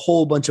into a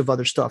whole bunch of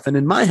other stuff. And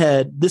in my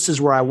head, this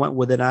is where I went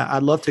with it.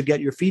 I'd love to get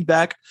your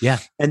feedback. Yeah.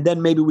 And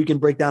then maybe we can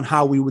break down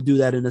how we would do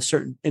that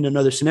in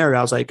another scenario.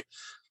 I was like,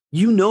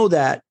 you know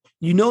that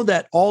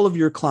all of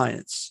your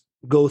clients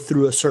go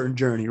through a certain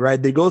journey, right?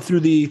 They go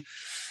through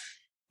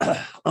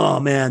oh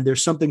man,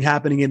 there's something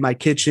happening in my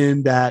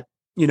kitchen that,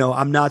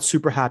 I'm not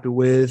super happy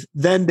with.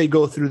 Then they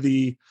go through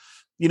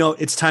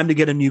it's time to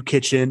get a new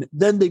kitchen.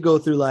 Then they go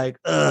through like,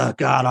 oh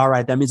God, all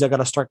right, that means I got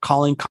to start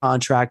calling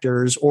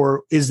contractors,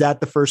 or is that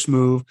the first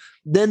move?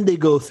 Then they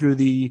go through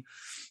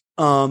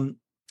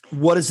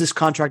what is this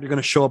contractor going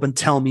to show up and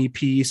tell me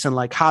piece, and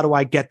like, how do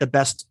I get the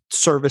best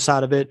service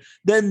out of it?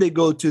 Then they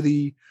go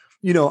to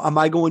am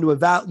I going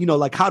to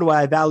like, how do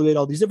I evaluate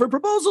all these different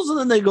proposals? And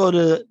then they go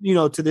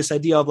to, to this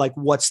idea of like,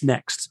 what's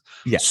next?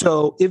 Yeah.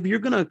 So if you're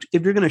going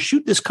to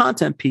shoot this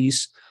content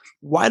piece,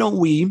 why don't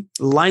we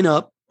line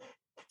up,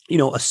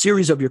 a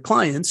series of your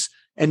clients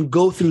and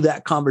go through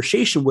that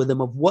conversation with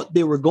them of what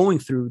they were going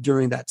through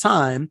during that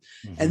time.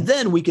 And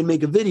then we can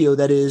make a video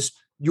that is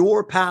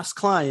your past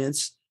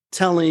clients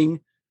telling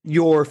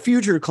your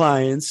future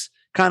clients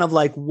kind of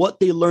like what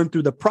they learned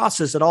through the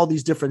process at all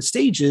these different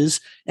stages.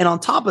 And on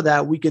top of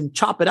that, we can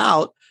chop it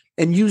out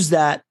and use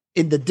that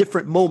in the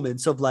different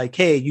moments of like,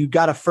 hey, you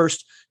got to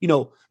first,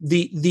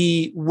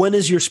 the when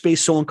is your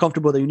space so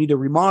uncomfortable that you need a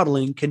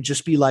remodeling can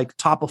just be like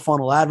top of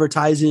funnel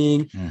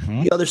advertising.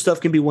 The other stuff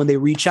can be when they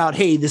reach out,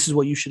 hey, this is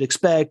what you should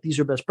expect. These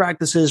are best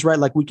practices, right?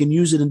 Like we can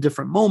use it in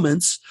different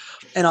moments.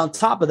 And on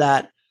top of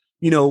that,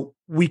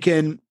 we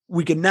can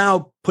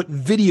now put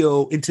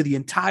video into the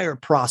entire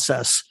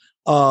process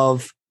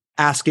of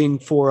asking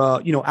for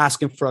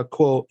a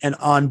quote and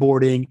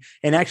onboarding,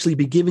 and actually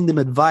be giving them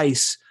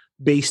advice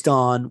based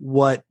on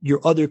what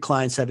your other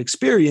clients have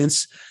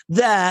experienced,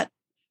 that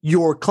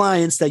your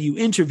clients that you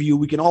interview,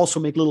 we can also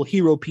make little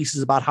hero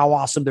pieces about how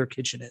awesome their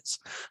kitchen is.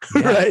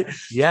 Right.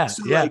 Yeah.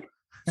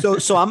 So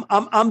so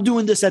I'm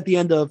doing this at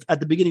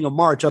the beginning of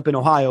March up in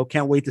Ohio.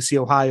 Can't wait to see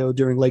Ohio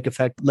during lake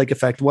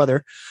effect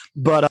weather.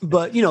 But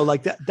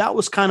like that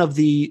was kind of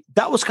the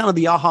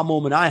aha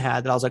moment I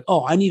had, that I was like,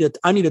 oh, I need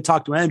to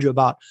talk to Andrew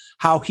about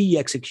how he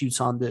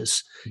executes on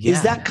this. Yeah.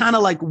 Is that kind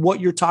of like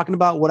what you're talking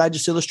about, what I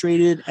just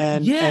illustrated?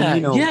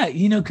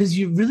 Because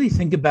you really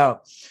think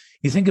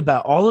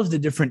about all of the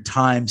different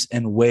times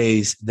and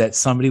ways that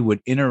somebody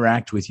would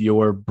interact with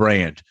your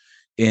brand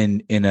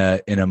in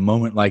a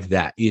moment like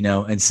that,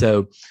 and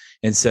so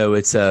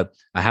it's I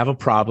have a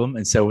problem,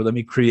 and so let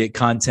me create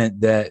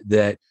content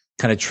that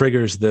kind of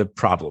triggers the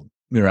problem,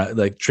 right?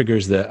 Like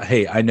triggers the,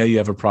 hey, I know you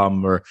have a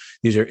problem, or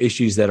these are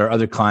issues that our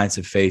other clients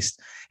have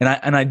faced.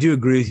 And I do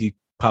agree with you,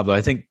 Pablo.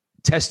 I think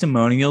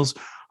testimonials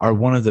are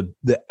one of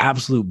the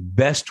absolute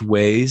best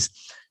ways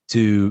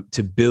to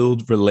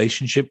build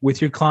relationship with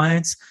your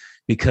clients,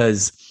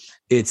 because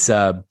it's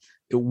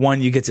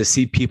one, you get to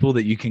see people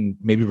that you can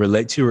maybe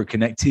relate to or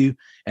connect to.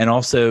 And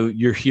also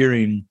you're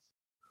hearing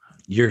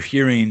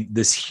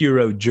this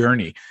hero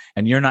journey,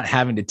 and you're not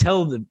having to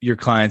tell your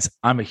clients,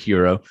 I'm a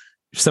hero.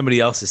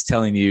 Somebody else is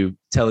telling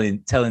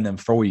them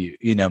for you,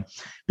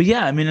 but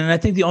yeah, I mean, and I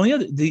think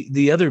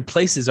the other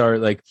places are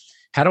like,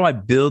 how do I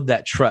build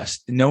that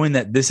trust, knowing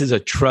that this is a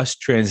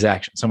trust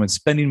transaction? Someone's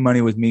spending money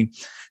with me.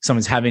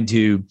 Someone's having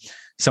to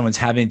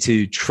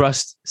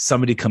trust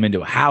somebody come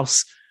into a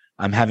house.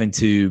 I'm having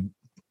to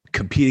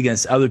compete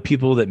against other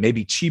people that may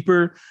be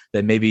cheaper,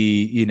 that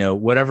maybe,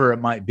 whatever it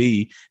might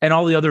be, and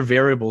all the other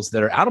variables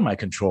that are out of my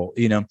control,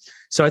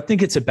 So I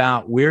think it's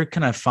about, where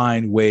can I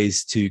find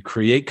ways to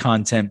create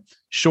content,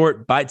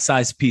 short,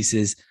 bite-sized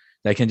pieces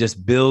that can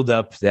just build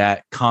up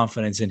that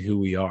confidence in who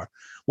we are.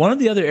 One of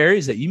the other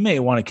areas that you may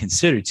want to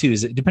consider too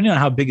is, depending on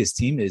how big his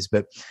team is,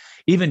 but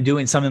even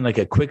doing something like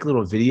a quick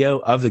little video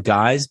of the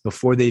guys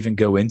before they even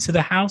go into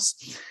the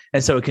house.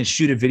 And so it can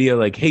shoot a video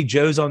like, hey,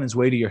 Joe's on his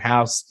way to your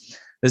house.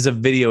 There's a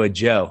video of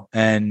Joe,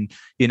 and,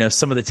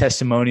 some of the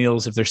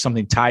testimonials, if there's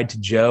something tied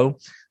to Joe,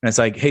 and it's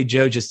like, hey,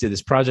 Joe just did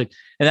this project.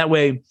 And that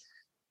way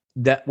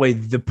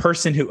the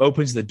person who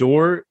opens the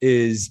door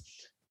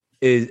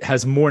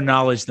has more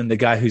knowledge than the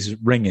guy who's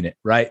ringing it,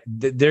 right?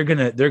 They're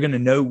going to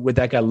know what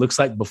that guy looks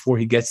like before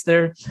he gets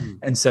there.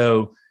 And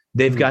so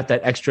they've got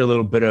that extra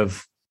little bit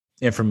of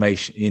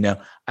information,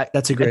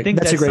 That's a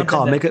great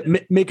call.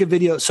 Make a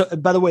video. So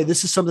by the way,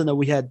 this is something that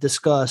we had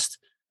discussed.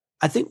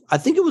 I think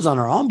it was on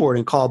our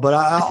onboarding call, but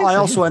I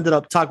also ended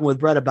up talking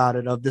with Brett about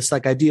it, of this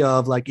like idea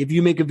of like, if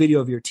you make a video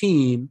of your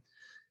team,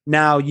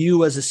 now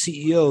you as a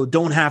CEO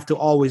don't have to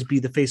always be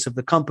the face of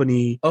the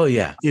company. Oh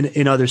yeah.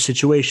 In other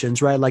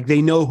situations, right? Like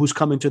they know who's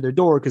coming to their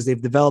door because they've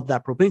developed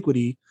that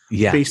propinquity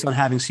based on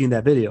having seen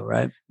that video,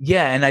 right?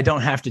 Yeah. And I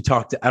don't have to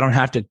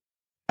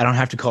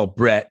call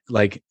Brett,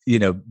 like,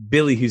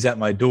 Billy, who's at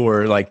my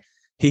door. Like,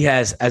 he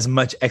has as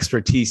much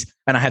expertise,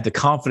 and I have the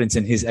confidence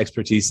in his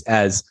expertise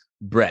as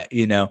Brett,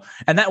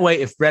 and that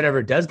way, if Brett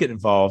ever does get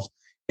involved,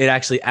 it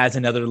actually adds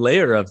another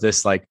layer of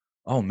this, like,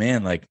 oh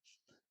man, like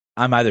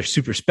I'm either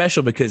super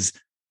special because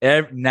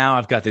now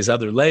I've got these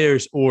other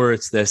layers, or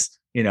it's this,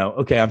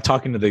 okay, I'm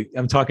talking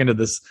to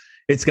this,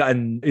 it's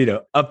gotten,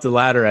 up the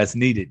ladder as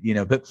needed,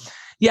 but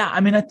yeah,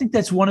 I mean, I think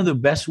that's one of the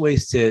best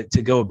ways to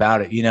go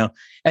about it,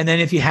 and then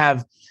if you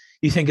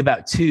think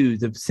about too,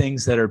 the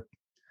things that are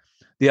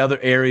the other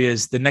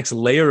areas, the next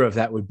layer of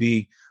that would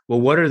be, well,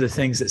 what are the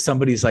things that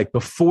somebody's like,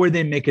 before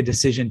they make a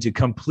decision to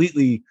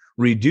completely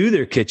redo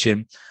their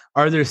kitchen,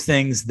 are there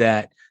things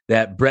that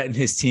Brett and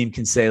his team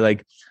can say,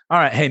 like, all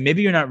right, hey,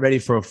 maybe you're not ready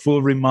for a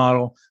full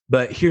remodel,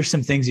 but here's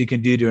some things you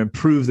can do to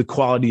improve the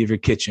quality of your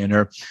kitchen,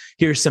 or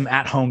here's some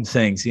at-home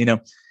things.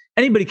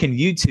 Anybody can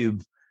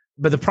YouTube,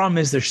 but the problem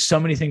is there's so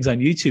many things on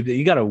YouTube that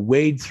you got to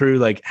wade through.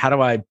 Like, how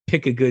do I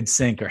pick a good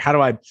sink, or how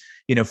do I,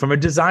 from a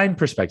design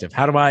perspective,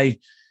 how do I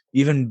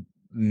even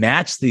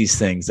match these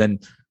things?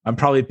 And I'm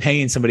probably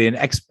paying somebody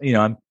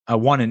I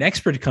want an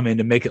expert to come in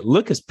to make it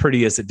look as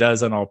pretty as it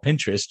does on all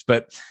Pinterest.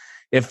 But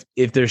if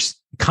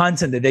there's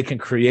content that they can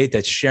create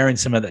that's sharing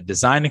some of that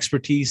design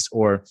expertise,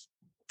 or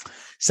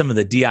some of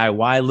the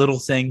DIY little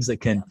things that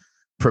can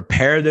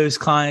prepare those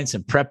clients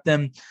and prep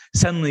them,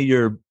 suddenly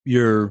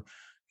you're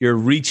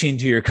reaching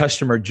to your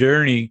customer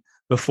journey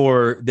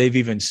before they've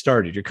even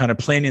started. You're kind of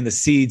planting the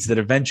seeds that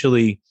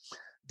eventually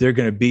they're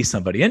going to be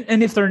somebody.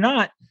 And if they're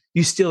not,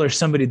 you still are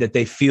somebody that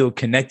they feel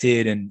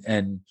connected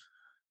and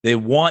they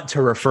want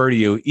to refer to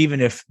you, even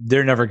if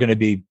they're never going to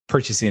be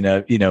purchasing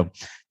a,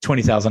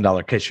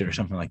 $20,000 kitchen or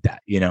something like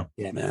that, Yeah,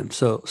 man.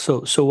 So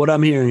what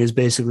I'm hearing is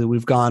basically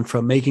we've gone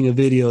from making a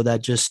video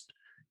that just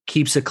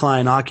keeps a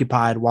client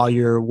occupied while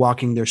you're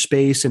walking their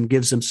space and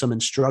gives them some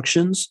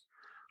instructions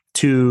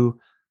to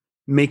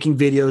making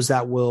videos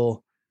that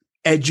will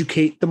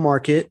educate the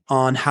market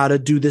on how to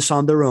do this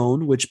on their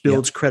own, which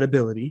builds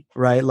credibility,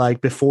 right?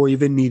 Like before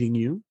even needing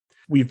you.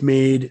 We've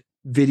made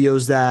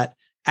videos that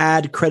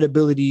add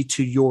credibility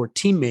to your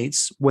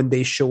teammates when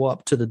they show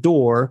up to the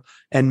door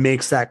and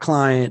makes that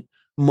client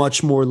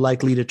much more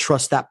likely to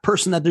trust that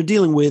person that they're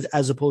dealing with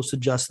as opposed to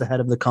just the head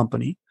of the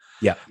company.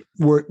 Yeah.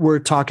 We're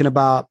talking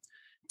about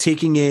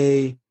taking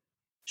a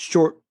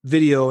short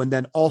video and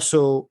then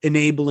also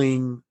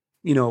enabling,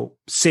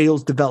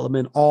 sales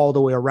development all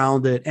the way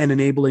around it and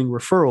enabling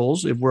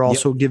referrals if we're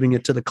also giving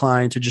it to the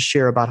client to just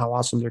share about how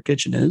awesome their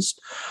kitchen is.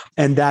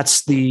 And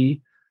that's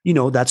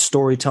that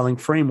storytelling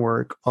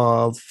framework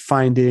of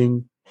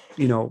finding,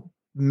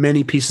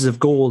 many pieces of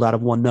gold out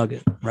of one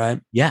nugget,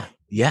 right? Yeah.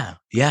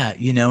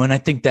 And I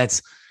think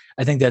that's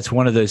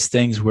one of those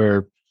things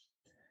where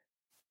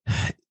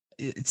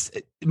it's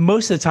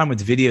most of the time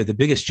with video, the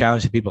biggest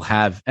challenge that people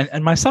have,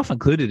 and myself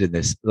included in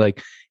this,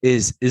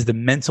 is the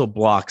mental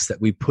blocks that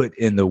we put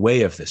in the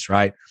way of this,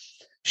 right?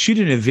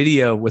 Shooting a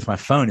video with my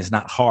phone is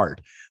not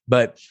hard,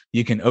 but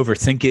you can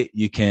overthink it.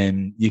 You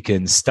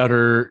can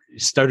stutter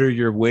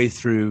your way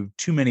through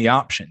too many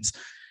options.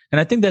 And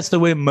I think that's the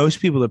way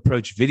most people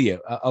approach video.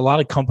 A lot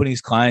of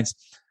companies, clients,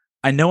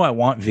 I know I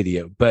want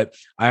video, but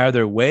I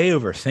either way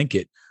overthink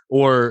it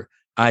or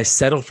I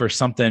settle for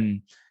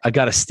something. I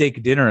got a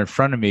steak dinner in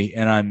front of me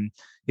and I'm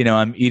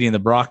eating the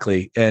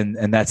broccoli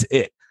and that's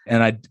it.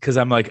 And because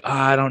I'm like,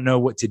 I don't know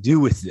what to do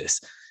with this.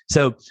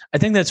 So I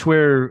think that's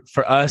where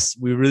for us,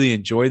 we really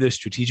enjoy those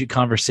strategic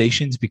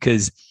conversations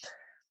because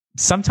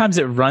sometimes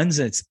it runs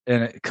in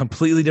a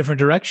completely different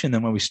direction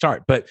than when we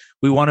start, but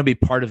we want to be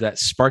part of that,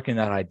 sparking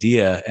that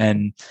idea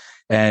and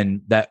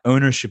that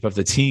ownership of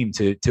the team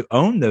to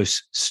own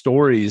those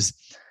stories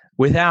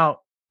without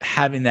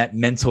having that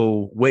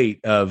mental weight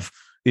of,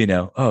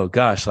 oh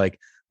gosh, like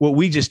what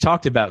we just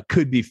talked about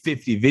could be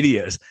 50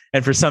 videos.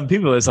 And for some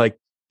people, it's like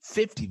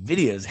 50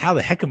 videos. How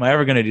the heck am I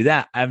ever going to do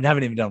that? I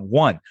haven't even done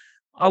one.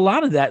 A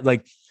lot of that,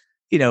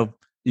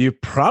 you're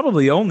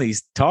probably only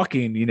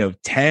talking,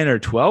 10 or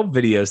 12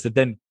 videos that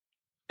then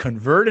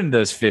convert into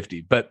those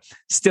 50, but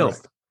still,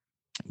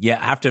 you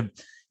have to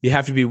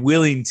be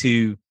willing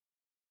to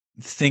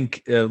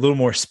think a little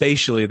more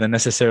spatially than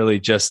necessarily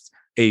just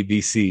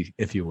ABC,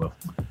 if you will.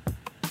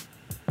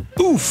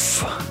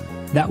 Oof.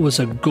 That was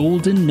a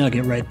golden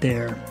nugget right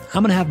there.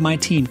 I'm going to have my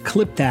team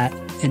clip that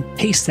and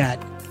paste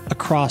that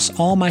across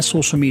all my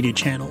social media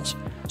channels.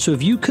 So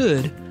if you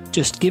could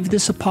just give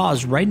this a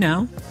pause right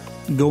now,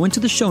 go into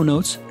the show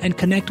notes and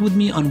connect with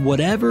me on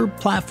whatever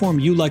platform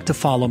you like to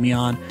follow me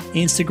on.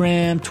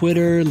 Instagram,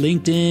 Twitter,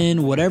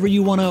 LinkedIn, whatever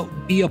you want to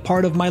be a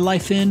part of my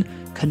life in,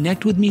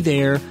 connect with me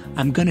there.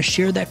 I'm going to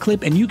share that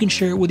clip and you can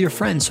share it with your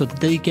friends so that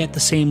they get the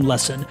same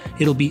lesson.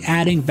 It'll be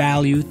adding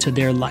value to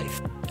their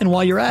life. And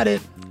while you're at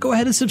it, go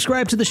ahead and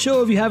subscribe to the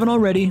show if you haven't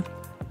already.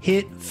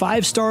 Hit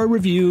 5-star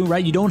review,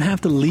 right? You don't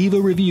have to leave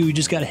a review. You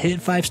just got to hit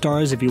 5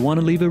 stars. If you want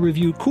to leave a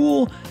review,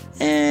 cool.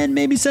 And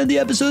maybe send the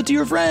episode to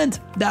your friend.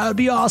 That would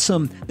be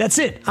awesome. That's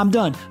it. I'm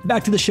done.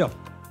 Back to the show.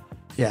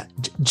 Yeah.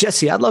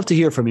 Jesse, I'd love to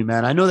hear from you,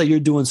 man. I know that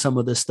you're doing some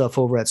of this stuff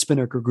over at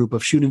Spinnaker Group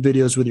of shooting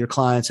videos with your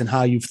clients and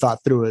how you've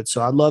thought through it.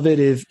 So I'd love it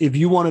if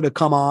you wanted to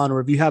come on or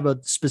if you have a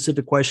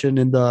specific question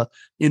in the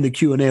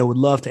Q&A, I would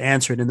love to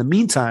answer it. In the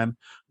meantime,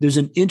 there's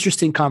an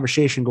interesting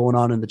conversation going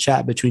on in the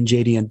chat between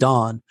JD and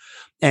Don.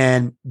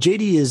 And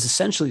JD is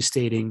essentially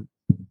stating,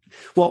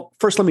 well,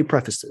 first, let me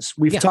preface this.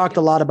 We've talked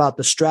a lot about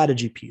the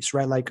strategy piece,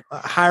 right? Like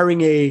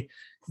hiring a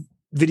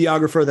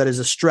videographer that is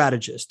a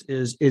strategist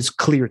is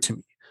clear to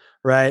me,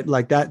 right?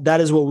 Like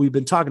that is what we've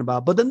been talking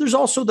about. But then there's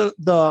also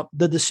the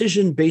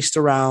decision based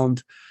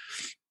around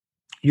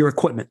your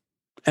equipment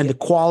and the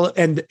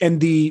quality and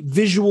the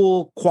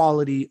visual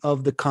quality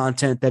of the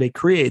content that it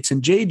creates.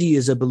 And JD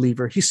is a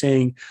believer. He's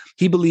saying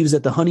he believes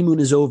that the honeymoon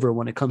is over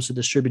when it comes to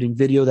distributing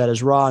video that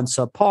is raw and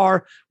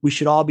subpar. We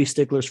should all be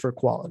sticklers for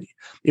quality.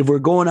 If we're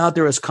going out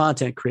there as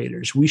content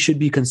creators, we should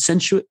be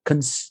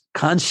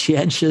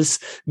conscientious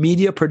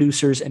media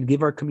producers and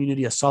give our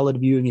community a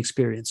solid viewing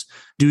experience.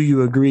 Do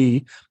you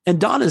agree?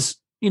 And Dawn is,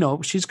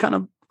 she's kind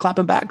of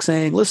clapping back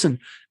saying, listen,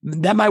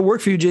 that might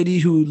work for you,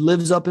 JD, who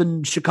lives up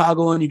in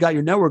Chicago and you got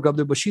your network up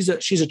there, but she's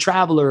a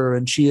traveler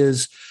and she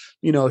is,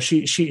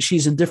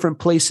 she's in different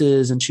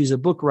places and she's a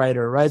book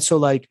writer, right? So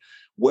like,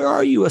 where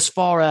are you as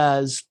far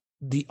as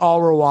the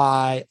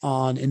ROI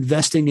on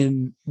investing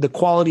in the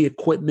quality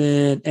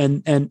equipment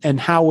and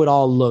how it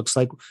all looks?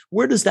 Like,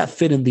 where does that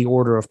fit in the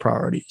order of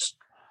priorities?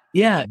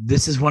 Yeah,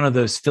 this is one of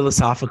those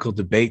philosophical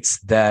debates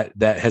that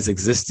has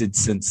existed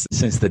since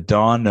the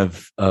dawn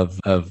of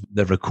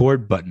the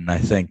record button, I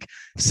think.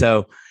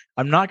 So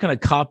I'm not going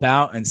to cop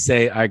out and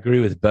say I agree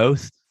with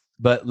both,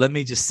 but let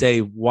me just say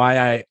why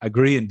I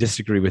agree and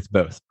disagree with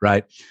both,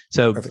 right?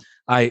 So Perfect.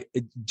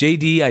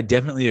 JD, I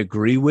definitely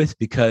agree with,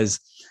 because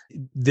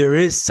there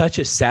is such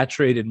a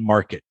saturated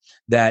market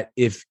that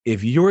if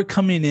you're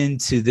coming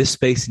into this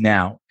space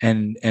now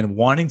and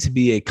wanting to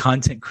be a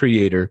content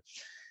creator,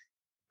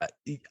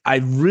 I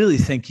really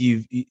think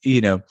you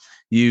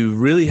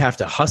really have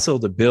to hustle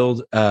to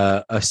build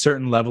a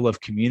certain level of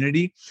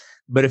community.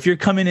 But if you're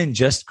coming in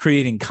just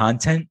creating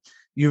content,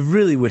 you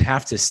really would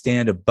have to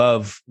stand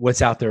above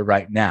what's out there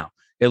right now,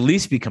 at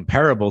least be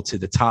comparable to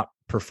the top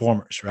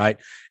performers, right?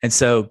 And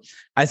so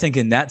I think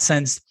in that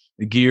sense,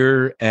 the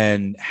gear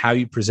and how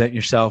you present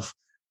yourself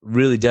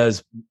really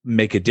does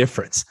make a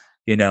difference.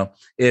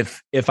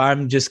 If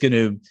I'm just going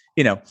to,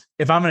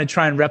 if I'm going to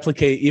try and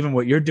replicate even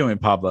what you're doing,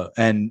 Pablo,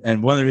 and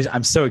one of the reasons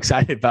I'm so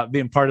excited about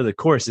being part of the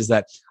course is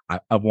that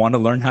I want to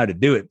learn how to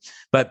do it.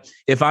 But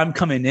if I'm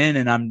coming in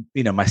and I'm,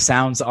 my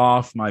sound's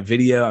off, my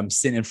video, I'm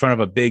sitting in front of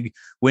a big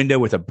window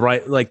with a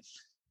bright, like,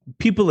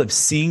 people have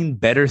seen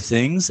better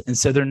things. And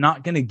so they're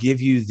not going to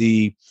give you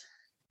the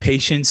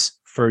patience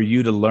for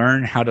you to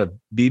learn how to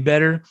be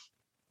better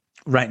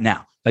right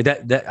now. Like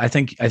that I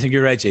think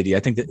you're right, JD.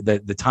 I think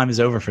that the time is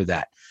over for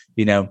that.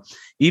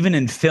 Even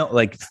in film,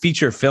 like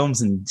feature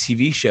films and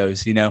TV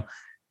shows,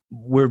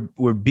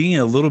 we're being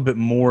a little bit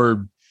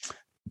more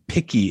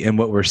picky in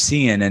what we're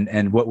seeing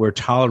and what we're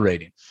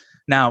tolerating.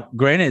 Now,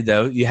 granted,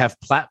 though, you have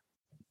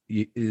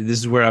this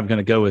is where I'm going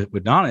to go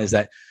with Donna, is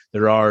that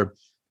there are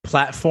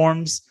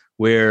platforms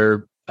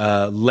where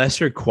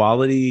lesser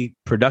quality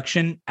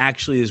production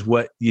actually is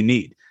what you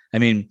need. I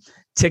mean,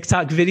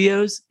 TikTok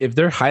videos, if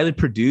they're highly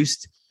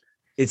produced,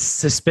 it's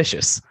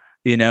suspicious.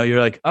 You're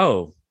like,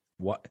 oh,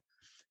 what?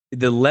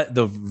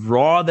 The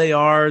raw they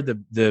are,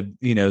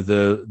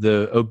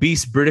 the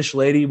obese British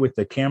lady with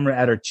the camera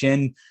at her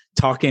chin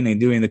talking and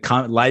doing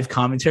the live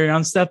commentary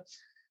on stuff,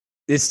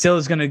 it still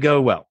is going to go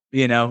well,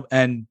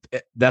 and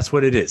that's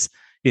what it is,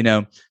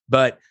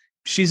 but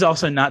she's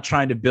also not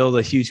trying to build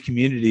a huge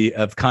community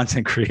of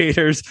content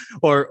creators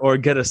or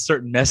get a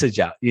certain message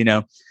out,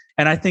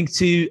 and I think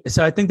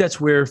so I think that's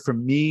where, for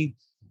me,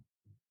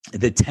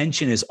 the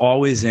tension is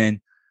always in,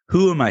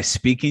 who am I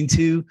speaking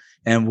to,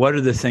 and what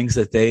are the things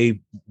that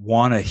they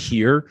want to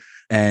hear,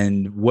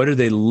 and what are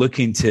they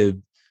looking to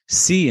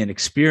see and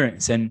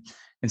experience? And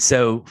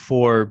so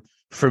for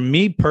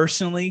me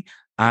personally,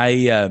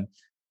 I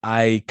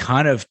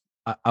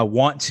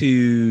want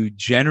to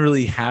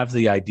generally have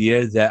the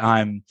idea that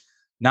I'm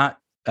not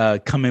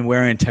coming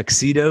wearing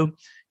tuxedo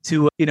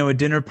to a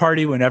dinner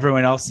party when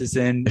everyone else is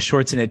in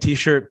shorts and a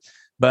t-shirt.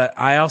 But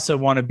I also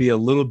want to be a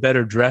little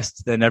better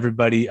dressed than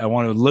everybody. I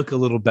want to look a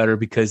little better,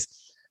 because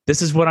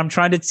this is what I'm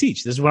trying to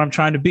teach. This is what I'm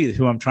trying to be,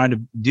 who I'm trying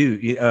to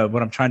do,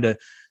 what I'm trying to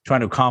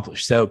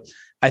accomplish. So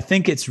I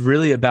think it's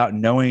really about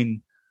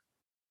knowing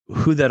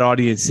who that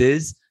audience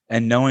is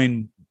and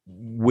knowing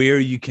where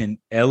you can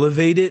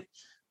elevate it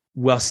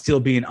while still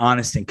being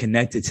honest and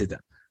connected to them.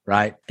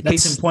 Right.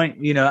 Case in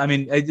point,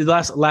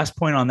 the last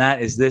point on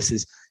that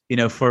is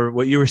for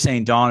what you were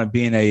saying, Dawn, of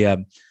being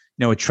a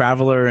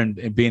traveler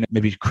and being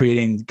maybe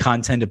creating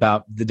content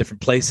about the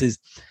different places.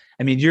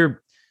 I mean,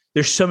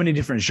 there's so many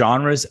different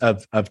genres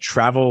of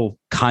travel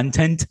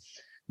content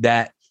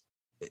that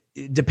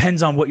it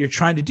depends on what you're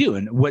trying to do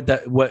and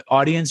what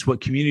audience, what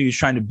community you're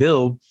trying to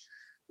build.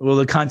 Well,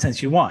 the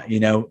contents you want,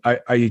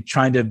 are you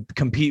trying to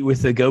compete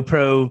with the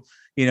GoPro,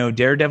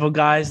 Daredevil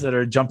guys that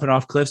are jumping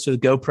off cliffs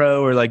with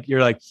GoPro, or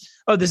you're like,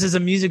 oh, this is a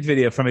music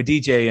video from a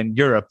DJ in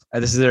Europe.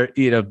 This is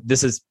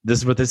this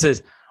is what this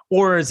is.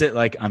 Or is it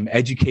like, I'm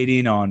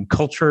educating on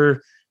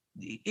culture?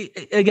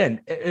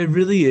 Again, it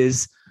really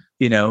is,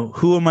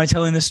 who am I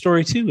telling this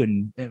story to,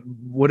 and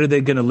what are they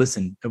going to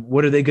listen?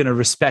 What are they going to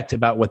respect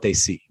about what they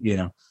see?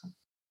 Yeah,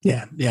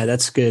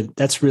 that's good.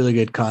 That's really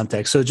good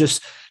context. So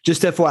just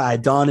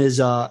FYI, Dawn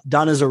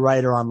is a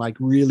writer on like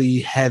really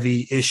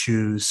heavy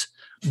issues,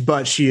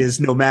 but she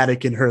is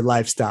nomadic in her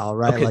lifestyle,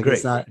 right? Okay, like great.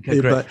 It's not. Okay,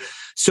 great. But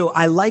so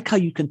I like how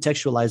you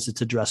contextualize it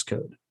to dress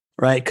code,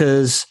 right?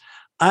 Because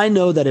I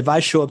know that if I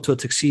show up to a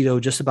tuxedo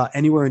just about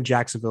anywhere in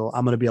Jacksonville,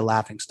 I'm going to be a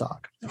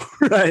laughingstock,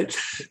 right?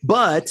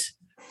 But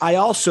I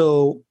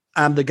also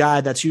am the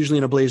guy that's usually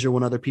in a blazer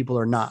when other people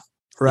are not,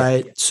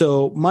 right? Yeah.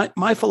 So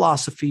my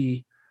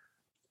philosophy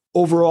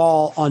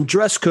overall on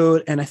dress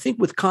code, and I think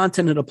with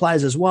content it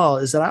applies as well,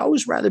 is that I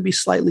always rather be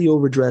slightly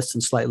overdressed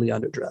than slightly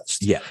underdressed.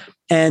 Yeah.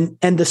 And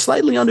the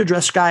slightly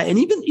underdressed guy, and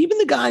even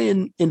the guy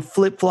in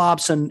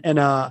flip-flops and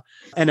a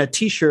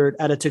t-shirt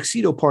at a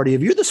tuxedo party,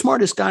 if you're the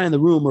smartest guy in the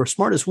room or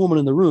smartest woman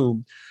in the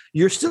room,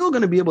 you're still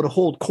going to be able to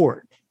hold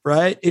court,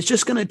 right? It's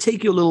just going to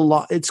take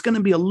you it's going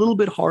to be a little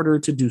bit harder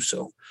to do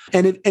so.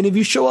 And if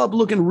you show up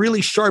looking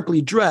really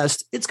sharply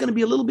dressed, it's going to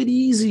be a little bit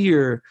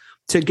easier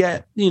to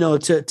get,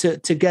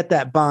 to get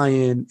that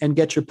buy-in and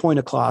get your point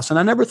across. And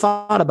I never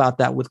thought about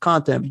that with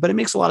content, but it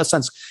makes a lot of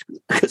sense,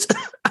 because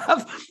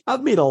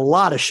I've made a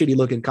lot of shitty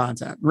looking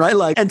content, right?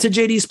 Like, and to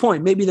JD's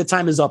point, maybe the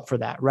time is up for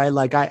that, right?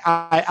 Like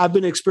I've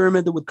been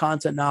experimenting with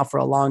content now for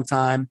a long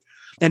time,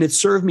 and it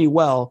served me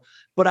well.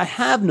 But I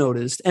have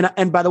noticed,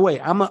 and by the way,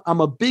 I'm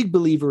a big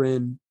believer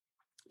in,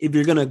 if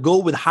you're going to go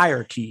with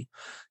hierarchy,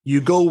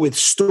 you go with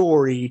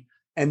story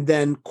and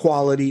then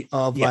quality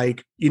of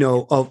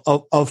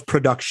of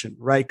production,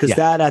 right? Because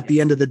that at the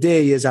end of the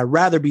day is, I'd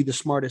rather be the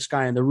smartest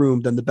guy in the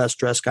room than the best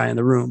dressed guy in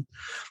the room.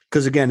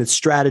 Because again, it's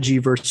strategy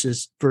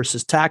versus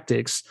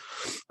tactics.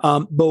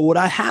 But what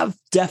I have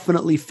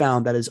definitely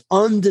found that is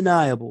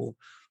undeniable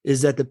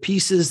is that the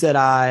pieces that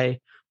I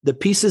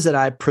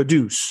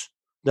produce,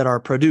 that are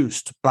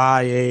produced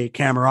by a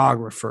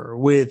cameraographer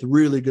with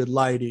really good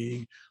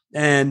lighting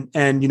and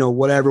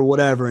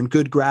whatever, and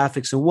good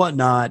graphics and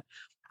whatnot,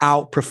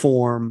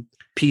 outperform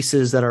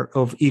pieces that are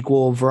of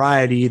equal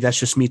variety. That's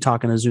just me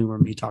talking to Zoom or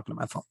me talking to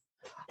my phone.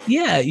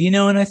 Yeah.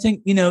 And I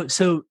think,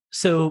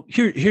 so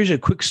here's a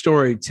quick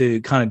story to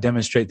kind of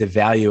demonstrate the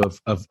value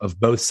of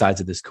both sides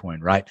of this coin,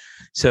 right?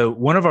 So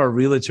one of our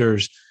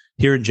realtors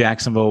here in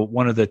Jacksonville,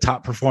 one of the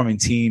top performing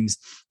teams,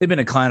 they've been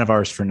a client of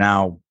ours for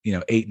now,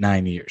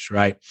 8-9 years,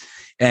 right?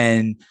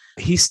 And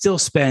he still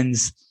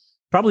spends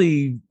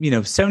probably,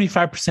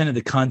 75% of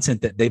the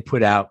content that they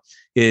put out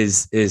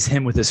is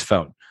him with his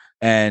phone.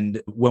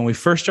 And when we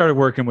first started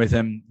working with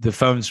him, the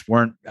phones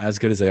weren't as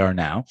good as they are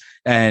now.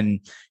 And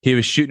he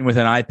was shooting with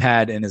an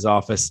iPad in his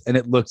office, and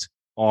it looked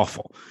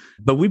awful.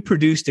 But we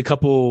produced a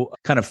couple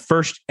kind of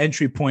first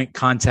entry point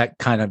contact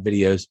kind of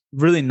videos,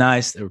 really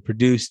nice. They were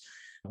produced.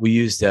 We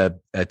used a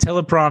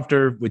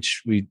teleprompter,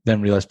 which we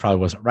then realized probably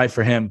wasn't right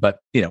for him, but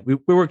we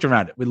worked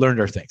around it. We learned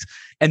our things.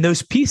 And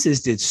those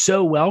pieces did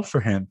so well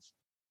for him,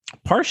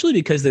 partially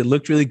because they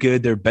looked really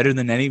good. They're better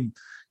than any,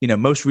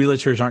 most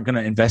realtors aren't going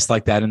to invest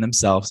like that in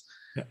themselves.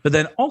 Yeah. But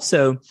then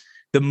also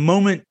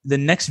the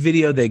next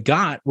video they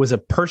got was a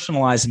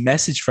personalized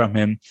message from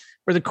him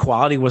where the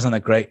quality wasn't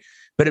that great,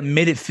 but it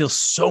made it feel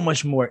so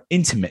much more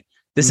intimate.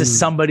 This is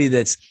somebody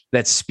that's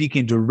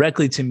speaking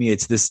directly to me.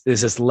 There's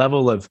this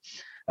level of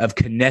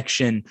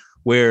connection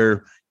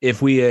where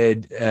if we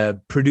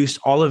had produced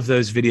all of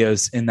those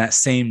videos in that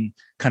same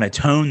kind of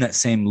tone, that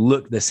same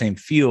look, the same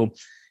feel,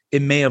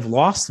 it may have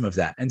lost some of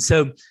that. And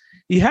so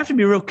you have to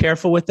be real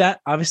careful with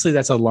that. Obviously,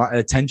 that's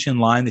a tension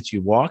line that you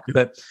walk.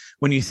 But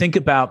when you think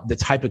about the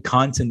type of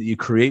content that you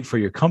create for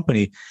your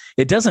company,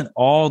 it doesn't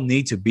all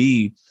need to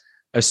be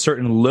a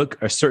certain look,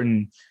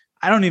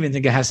 I don't even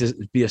think it has to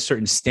be a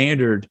certain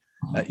standard.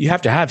 You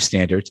have to have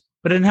standards,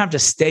 but it doesn't have to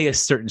stay a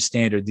certain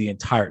standard the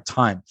entire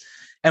time.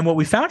 And what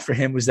we found for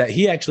him was that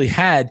he actually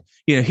had,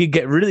 he'd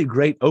get really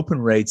great open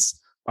rates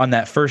on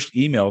that first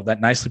email, that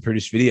nicely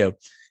produced video.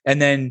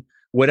 And then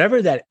whatever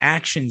that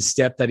action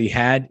step that he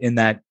had in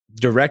that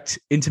direct,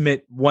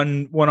 intimate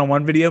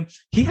one-on-one video,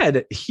 he had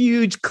a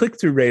huge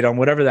click-through rate on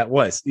whatever that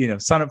was,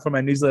 sign up for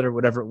my newsletter,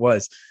 whatever it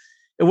was.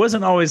 It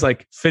wasn't always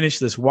like finish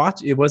this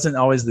watch. It wasn't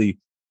always the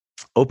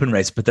open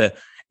rates, but the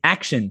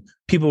action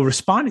people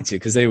responded to,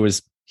 because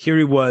here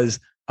he was,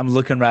 I'm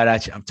looking right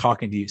at you, I'm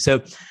talking to you.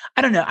 So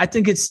I don't know. I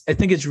think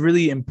it's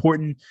really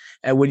important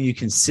when you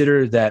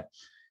consider that,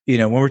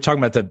 when we're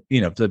talking about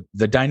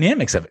the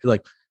dynamics of it,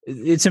 like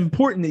it's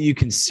important that you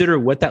consider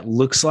what that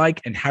looks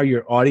like and how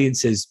your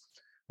audience is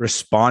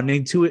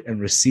responding to it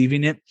and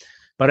receiving it.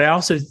 But I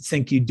also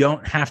think you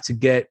don't have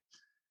to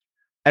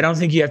I don't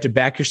think you have to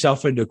back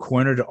yourself into a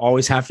corner to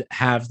always have to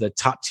have the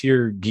top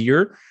tier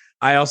gear.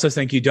 I also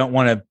think you don't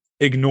want to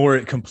ignore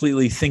it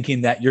completely,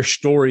 thinking that your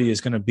story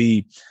is going to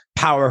be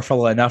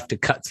powerful enough to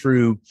cut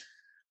through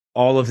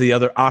all of the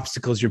other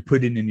obstacles you're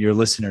putting in your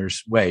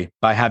listeners' way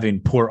by having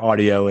poor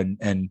audio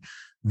and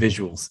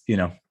visuals,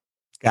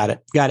 Got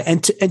it.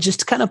 And just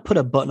to kind of put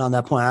a button on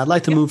that point, I'd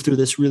like to move through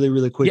this really,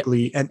 really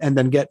quickly and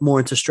then get more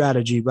into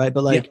strategy, right?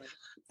 But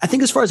I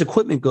think as far as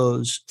equipment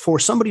goes, for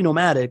somebody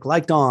nomadic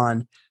like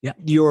Don,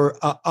 you're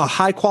a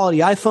high quality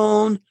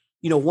iPhone,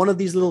 one of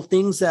these little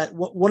things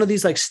one of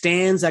these like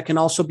stands that can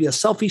also be a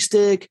selfie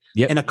stick,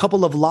 and a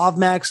couple of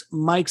Lavmax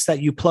mics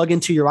that you plug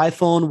into your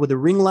iPhone with a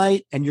ring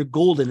light, and you're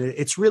golden.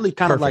 It's really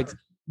kind of like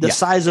the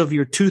size of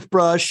your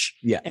toothbrush,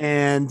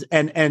 and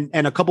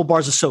a couple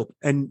bars of soap,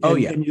 and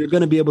you're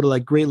going to be able to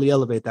like greatly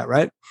elevate that,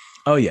 right?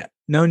 Oh yeah,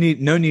 no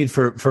need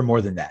for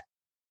more than that.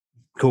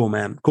 Cool,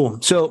 man. Cool.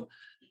 So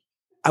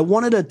I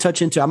wanted to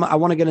touch into. I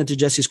want to get into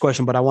Jesse's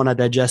question, but I want to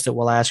digest it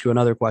while I ask you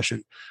another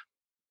question.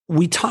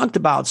 We talked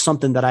about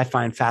something that I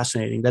find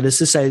fascinating. That is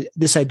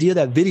this idea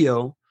that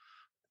video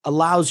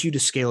allows you to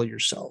scale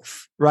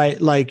yourself,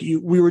 right? Like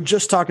we were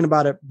just talking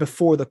about it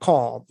before the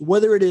call.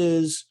 Whether it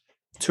is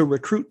to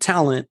recruit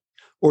talent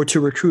or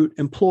to recruit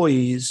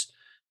employees,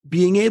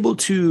 being able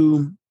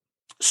to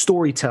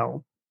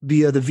storytell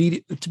via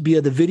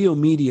the video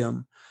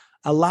medium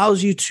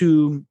allows you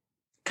to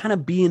kind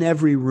of be in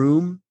every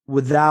room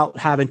without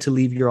having to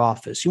leave your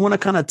office. You want to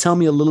kind of tell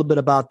me a little bit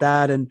about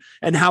that and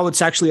how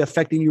it's actually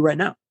affecting you right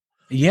now?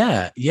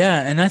 Yeah.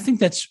 And I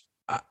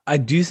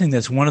do think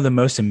that's one of the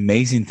most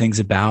amazing things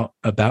about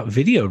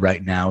video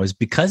right now is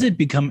because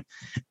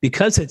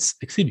it's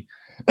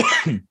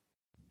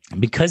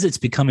because it's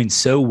becoming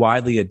so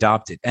widely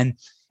adopted and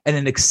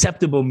an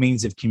acceptable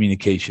means of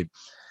communication.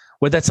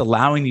 What that's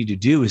allowing you to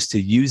do is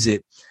to use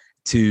it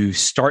to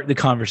start the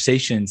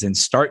conversations and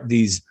start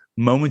these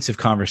moments of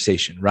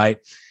conversation, right?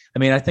 I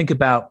mean, I think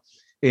about,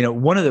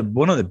 one of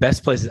the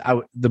best places,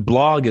 the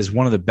blog is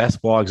one of the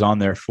best blogs on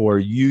there for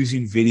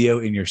using video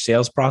in your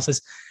sales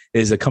process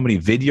is a company,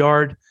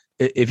 Vidyard.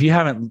 If you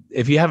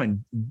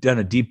haven't done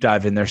a deep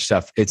dive in their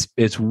stuff,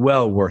 it's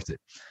well worth it.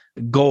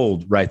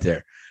 Gold right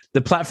there.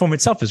 The platform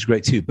itself is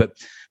great too. But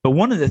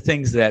one of the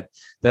things that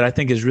I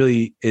think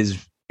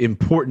is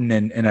important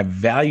and a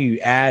value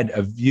add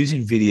of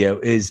using video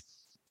is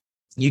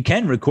you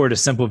can record a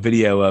simple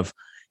video of,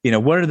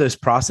 what are those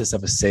process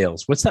of a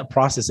sales? What's that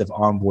process of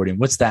onboarding?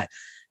 What's that?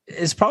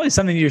 It's probably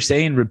something you're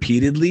saying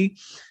repeatedly.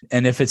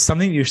 And if it's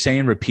something you're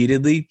saying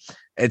repeatedly,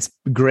 it's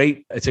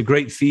great. It's a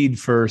great feed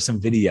for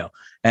some video.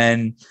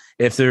 And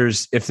if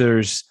there's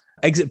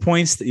exit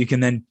points that you can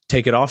then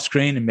take it off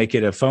screen and make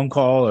it a phone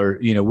call or,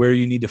 where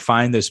you need to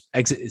find those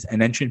exit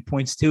and entry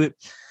points to it.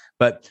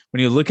 But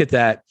when you look at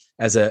that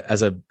as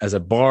a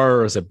bar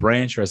or as a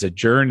branch or as a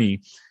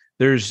journey,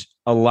 there's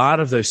a lot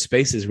of those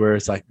spaces where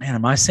it's like, man,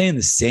 am I saying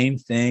the same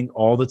thing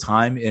all the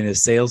time in a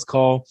sales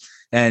call?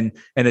 And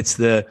it's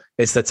the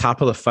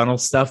top of the funnel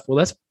stuff.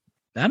 Well,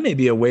 that may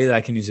be a way that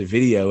I can use a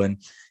video and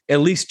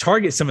at least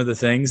target some of the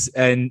things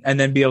and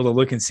then be able to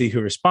look and see who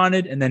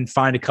responded and then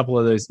find a couple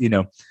of those,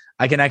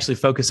 I can actually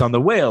focus on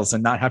the whales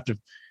and not have to,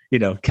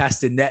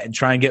 cast a net and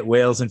try and get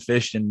whales and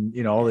fish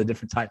and, all the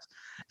different types.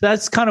 So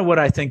that's kind of what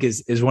I think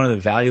is one of the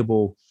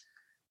valuable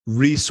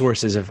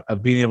resources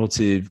of being able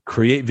to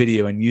create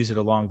video and use it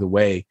along the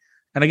way.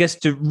 And I guess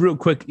to real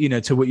quick,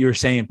 to what you were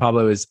saying,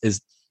 Pablo,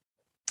 is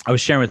I was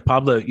sharing with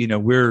Pablo,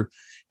 we're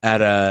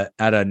at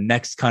a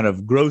next kind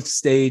of growth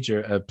stage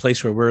or a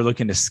place where we're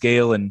looking to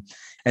scale. And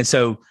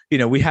so,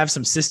 we have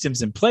some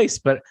systems in place,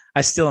 but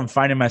I still am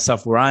finding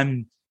myself where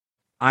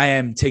I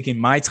am taking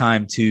my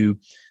time to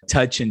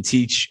touch and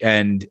teach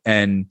and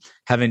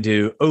having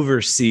to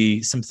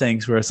oversee some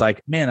things where it's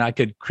like, man, I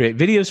could create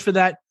videos for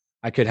that.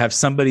 I could have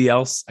somebody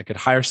else, I could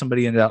hire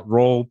somebody in that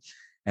role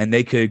and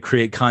they could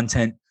create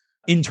content,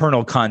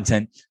 internal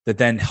content that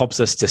then helps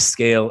us to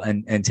scale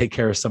and take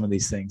care of some of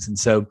these things. And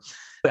so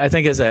I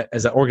think as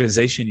an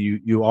organization,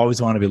 you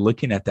always want to be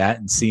looking at that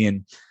and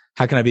seeing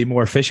how can I be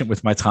more efficient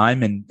with my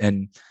time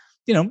and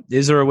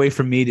is there a way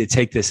for me to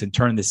take this and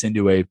turn this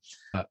into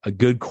a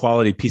good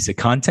quality piece of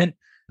content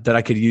that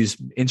I could use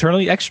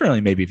internally,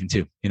 externally, maybe even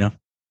too,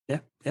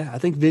 Yeah. I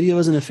think video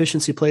as an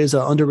efficiency play is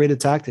an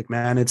underrated tactic,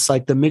 man. It's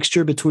like the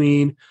mixture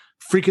between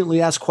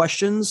frequently asked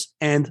questions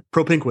and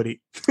propinquity,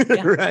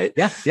 right?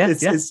 Yeah.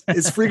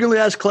 It's frequently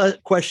asked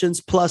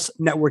questions plus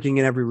networking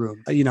in every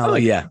room.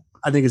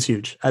 I think it's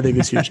huge.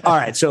 All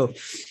right. So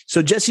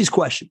Jesse's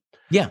question.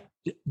 Yeah.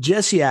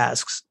 Jesse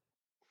asks,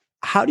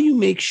 how do you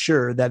make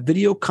sure that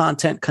video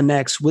content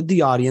connects with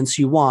the audience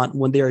you want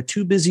when they are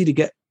too busy to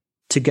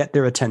get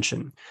their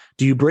attention?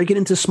 Do you break it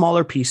into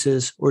smaller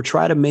pieces or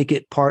try to make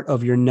it part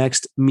of your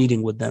next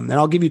meeting with them? And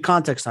I'll give you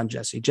context on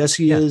Jesse.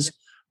 Jesse is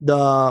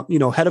the,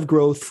 head of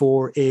growth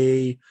for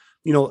a,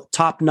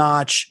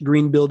 top-notch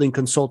green building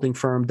consulting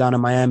firm down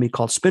in Miami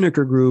called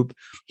Spinnaker Group.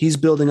 He's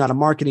building out a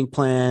marketing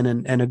plan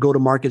and a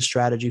go-to-market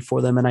strategy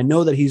for them. And I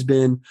know that he's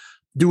been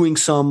doing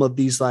some of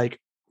these like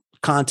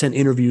content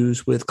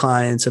interviews with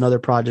clients and other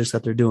projects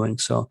that they're doing.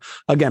 So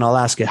again, I'll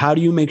ask it, how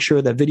do you make sure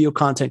that video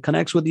content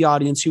connects with the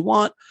audience you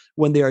want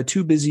when they are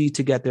too busy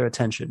to get their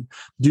attention?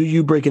 Do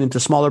you break it into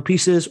smaller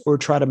pieces or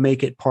try to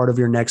make it part of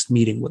your next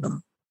meeting with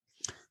them?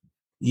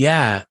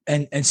 Yeah.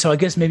 And so I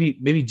guess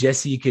maybe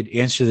Jesse, you could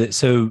answer that.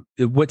 So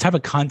what type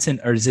of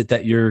content is it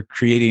that you're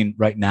creating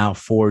right now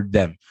for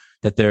them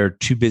that they're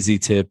too busy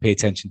to pay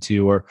attention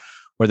to, or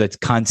that's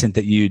content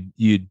that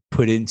you'd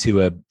put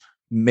into a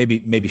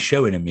maybe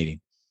show in a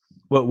meeting?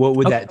 What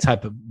would that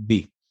type of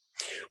be?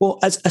 Well,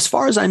 as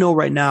far as I know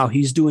right now,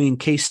 he's doing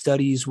case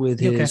studies with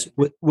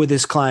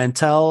his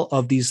clientele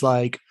of these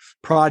like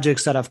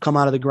projects that have come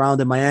out of the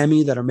ground in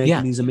Miami that are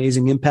making these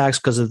amazing impacts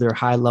because of their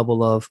high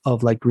level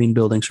of like green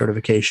building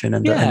certification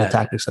and the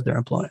tactics that they're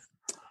employing.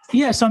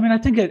 Yeah. So, I mean, I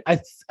think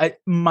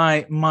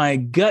my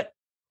gut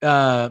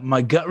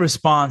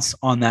response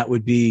on that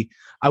would be,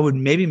 I would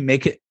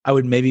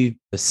maybe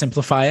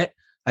simplify it.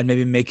 I'd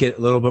maybe make it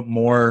a little bit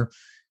more,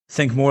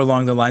 think more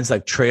along the lines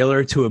like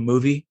trailer to a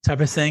movie type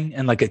of thing,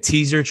 and like a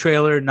teaser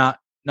trailer, not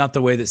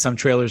the way that some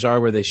trailers are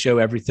where they show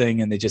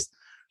everything and they just,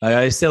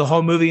 I see the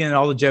whole movie and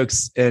all the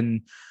jokes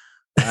and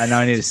now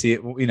I need to see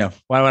it.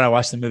 Why would I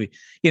watch the movie?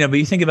 But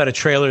you think about a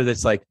trailer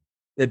that's like,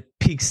 that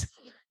peaks.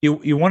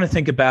 You want to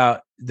think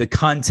about the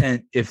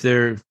content. If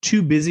they're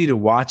too busy to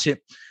watch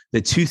it,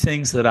 the two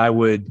things that I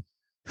would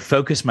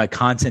focus my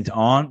content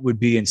on would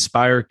be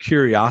inspire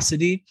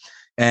curiosity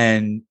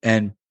and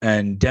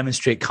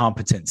demonstrate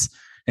competence.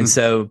 And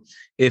so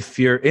if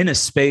you're in a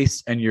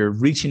space and you're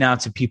reaching out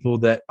to people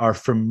that are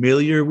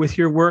familiar with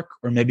your work,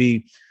 or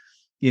maybe,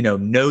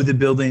 know the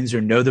buildings or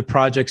know the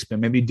projects, but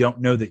maybe don't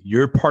know that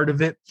you're part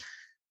of it.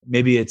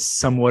 Maybe it's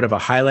somewhat of a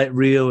highlight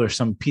reel or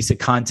some piece of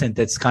content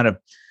that's kind of,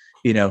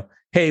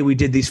 hey, we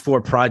did these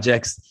 4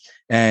 projects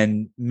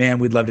and man,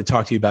 we'd love to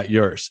talk to you about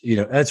yours.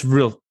 That's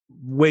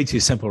way too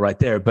simple right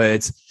there.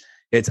 But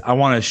I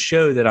want to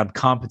show that I'm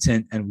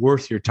competent and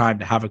worth your time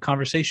to have a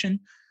conversation.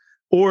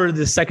 Or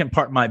the second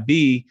part might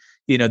be,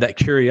 that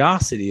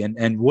curiosity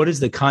and what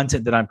is the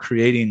content that I'm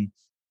creating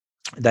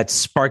that's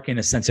sparking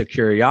a sense of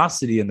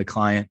curiosity in the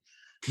client,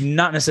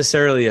 not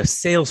necessarily a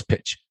sales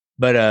pitch,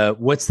 but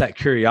what's that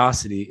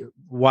curiosity?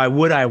 Why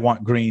would I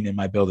want green in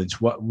my buildings?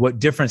 What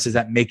difference is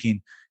that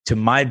making to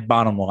my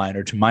bottom line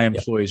or to my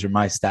employees or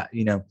my staff?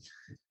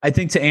 I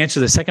think to answer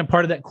the second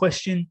part of that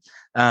question,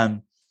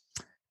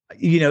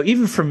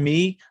 even for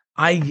me,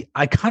 I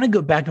kind of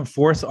go back and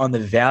forth on the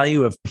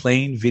value of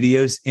playing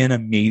videos in a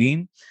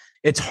meeting.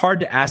 It's hard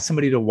to ask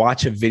somebody to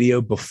watch a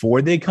video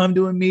before they come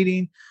to a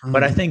meeting,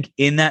 but I think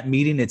in that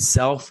meeting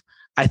itself,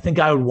 I think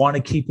I would want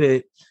to keep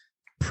it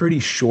pretty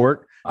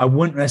short. I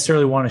wouldn't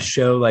necessarily want to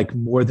show like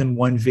more than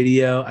one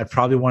video. I'd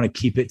probably want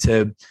to keep it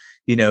to,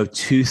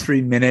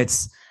 2-3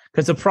 minutes.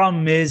 Because the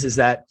problem is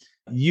that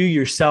you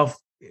yourself,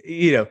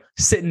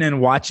 sitting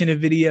and watching a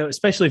video,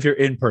 especially if you're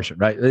in person,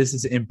 right? This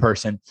is in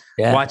person,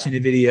 watching a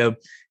video.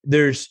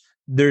 There's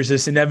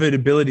this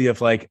inevitability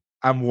of like,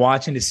 I'm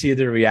watching to see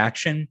their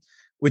reaction,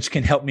 which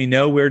can help me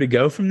know where to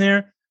go from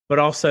there. But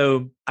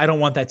also, I don't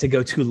want that to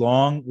go too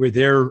long where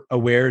they're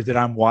aware that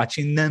I'm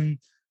watching them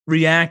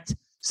react.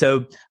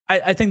 So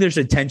I think there's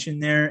a tension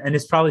there. And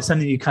it's probably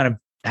something you kind of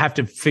have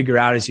to figure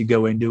out as you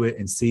go into it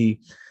and see.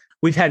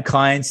 We've had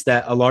clients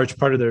that a large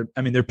part of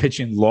they're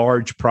pitching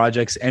large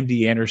projects,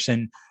 MD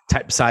Anderson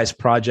type size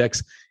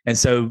projects. And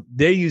so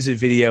they use a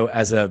video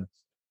as a,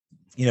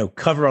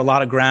 cover a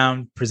lot of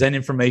ground, present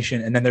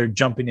information, and then they're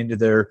jumping into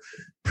their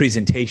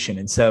presentation.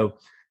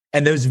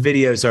 And those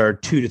videos are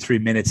 2 to 3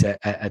 minutes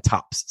at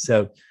tops.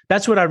 So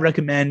that's what I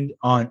recommend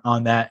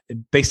on that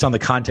based on the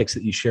context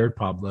that you shared,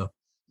 Pablo.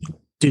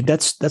 Dude,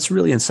 that's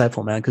really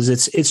insightful, man, because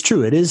it's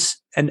true. It is.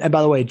 And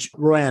by the way,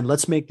 Royan,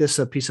 let's make this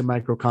a piece of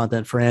micro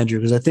content for Andrew,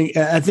 because I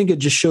think it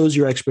just shows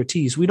your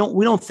expertise. We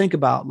don't think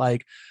about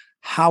like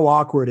how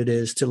awkward it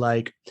is to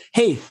like,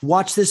 hey,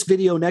 watch this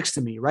video next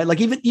to me, right?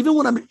 Like even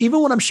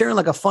when I'm sharing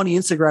like a funny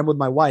Instagram with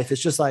my wife,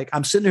 it's just like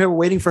I'm sitting here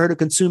waiting for her to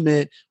consume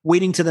it,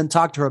 waiting to then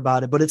talk to her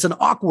about it. But it's an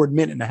awkward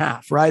minute and a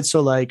half, right?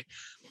 So like,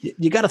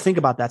 you got to think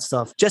about that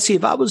stuff. Jesse,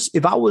 if I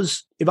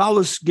was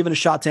given a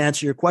shot to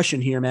answer your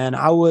question here, man,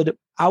 I would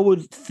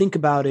think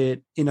about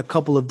it in a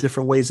couple of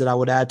different ways that I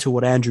would add to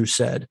what Andrew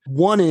said.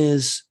 One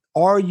is,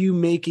 are you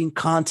making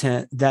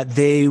content that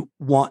they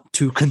want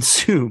to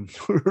consume?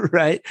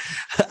 Right?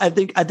 I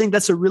think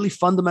that's a really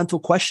fundamental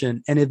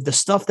question. And if the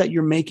stuff that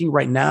you're making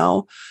right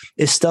now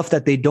is stuff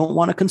that they don't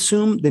want to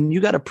consume, then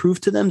you got to prove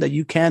to them that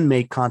you can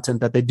make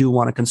content that they do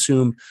want to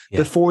consume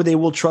before they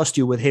will trust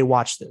you with, hey,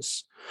 watch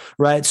this.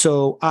 Right.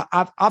 So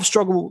I've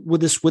struggled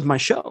with this with my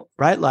show,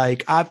 right?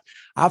 Like I've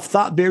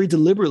thought very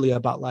deliberately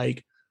about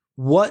like,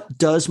 what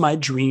does my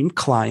dream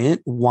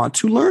client want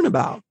to learn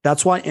about?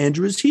 That's why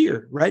Andrew is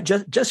here, right?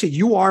 Jesse,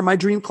 you are my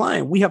dream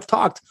client. We have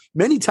talked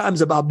many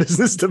times about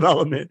business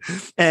development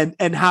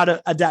and how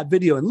to adapt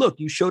video. And look,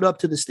 you showed up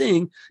to this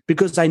thing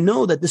because I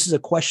know that this is a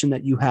question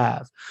that you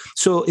have.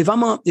 So if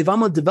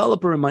I'm a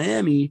developer in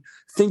Miami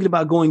thinking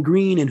about going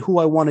green and who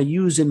I want to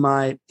use in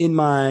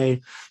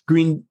my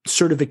green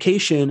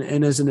certification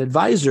and as an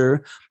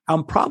advisor,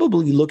 I'm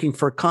probably looking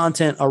for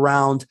content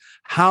around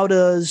how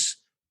does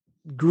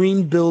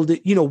green building,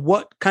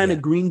 what kind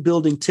of green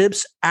building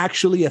tips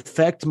actually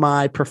affect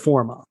my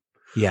performa.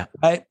 Yeah.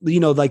 Right.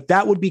 Like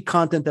that would be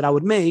content that I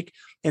would make,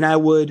 and I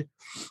would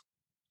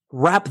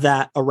wrap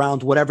that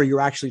around whatever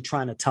you're actually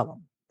trying to tell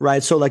them.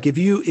 Right. So like if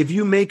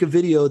you make a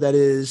video that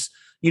is,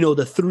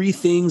 the 3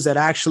 things that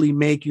actually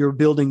make your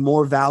building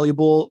more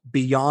valuable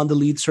beyond the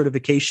LEED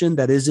certification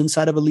that is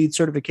inside of a LEED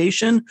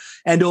certification.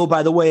 And oh,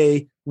 by the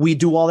way, we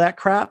do all that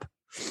crap.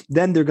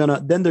 Then they're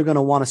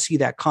gonna want to see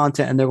that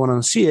content and they're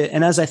going to see it.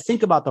 And as I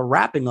think about the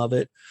wrapping of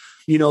it,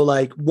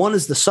 like one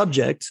is the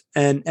subject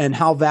and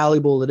how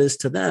valuable it is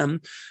to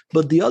them.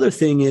 But the other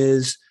thing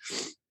is,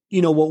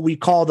 what we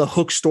call the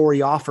hook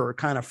story offer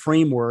kind of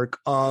framework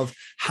of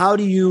how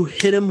do you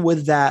hit them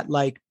with that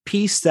like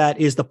piece that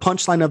is the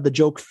punchline of the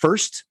joke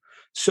first.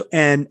 So,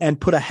 and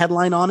put a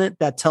headline on it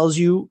that tells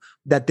you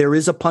that there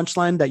is a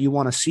punchline that you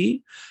want to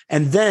see.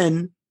 And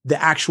then the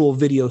actual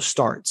video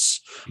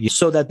starts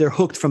so that they're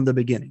hooked from the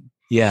beginning.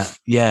 Yeah.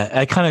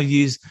 I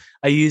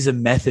use a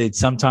method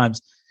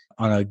sometimes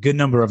on a good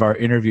number of our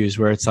interviews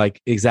where it's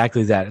like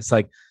exactly that. It's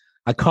like,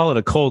 I call it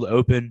a cold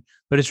open,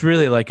 but it's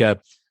really like if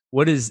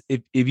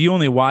you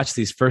only watch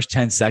these first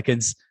 10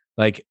 seconds,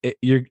 like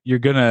you're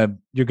going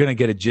to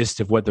get a gist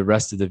of what the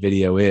rest of the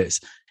video is.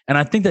 And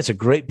I think that's a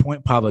great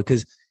point, Pablo,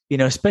 because,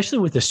 especially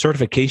with the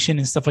certification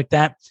and stuff like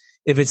that,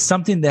 if it's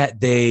something that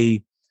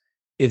if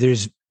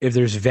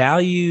there's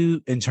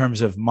value in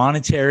terms of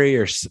monetary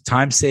or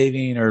time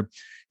saving or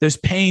those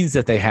pains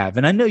that they have.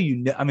 And I know,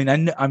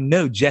 I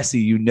know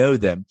Jesse,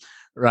 them,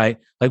 right?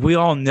 Like we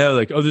all know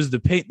like, oh, this is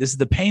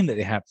the pain that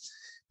they have,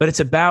 but it's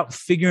about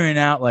figuring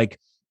out like,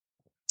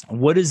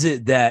 what is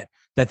it that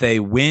they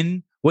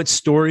win? what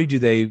story do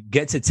they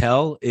get to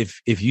tell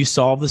if you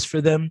solve this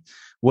for them?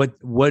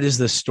 What is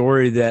the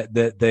story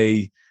that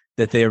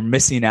they are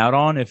missing out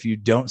on if you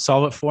don't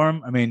solve it for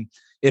them? I mean,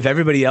 if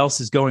everybody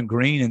else is going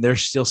green and they're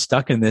still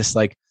stuck in this,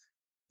 like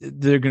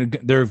they're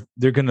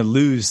gonna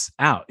lose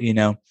out.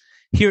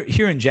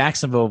 Here in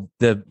Jacksonville,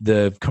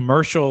 the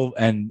commercial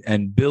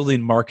and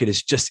building market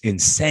is just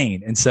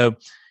insane. And so,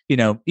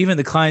 even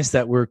the clients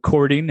that we're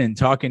courting and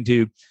talking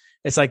to,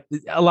 it's like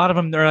a lot of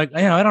them, they're like,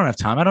 I don't have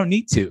time. I don't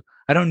need to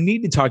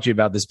talk to you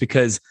about this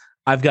because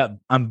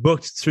I'm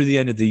booked through the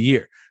end of the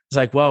year. It's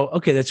like, well,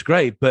 okay, that's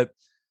great. But,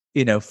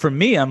 for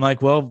me, I'm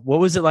like, well, what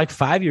was it like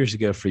 5 years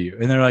ago for you?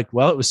 And they're like,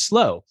 well, it was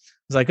slow.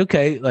 It's like,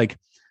 okay, like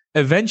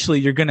eventually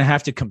you're going to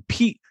have to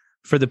compete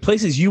for the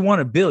places you want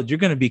to build. You're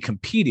going to be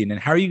competing. And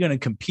how are you going to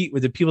compete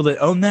with the people that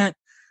own that?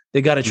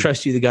 They got to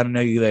trust you. They got to know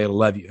you. They got to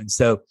love you. And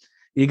so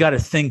you got to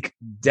think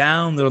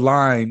down the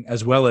line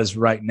as well as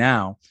right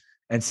now.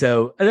 And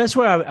so that's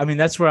where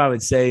that's where I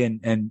would say,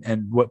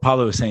 and what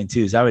Pablo was saying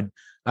too, is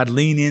I'd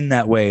lean in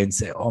that way and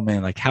say, oh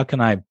man, like how can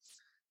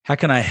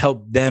I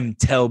help them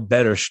tell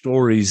better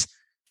stories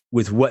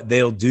with what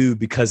they'll do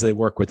because they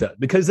work with us,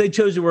 because they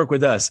chose to work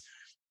with us.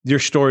 Your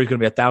story is going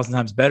to be 1,000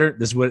 times better.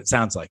 This is what it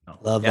sounds like.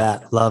 Love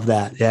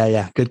that.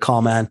 Yeah. Good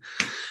call, man.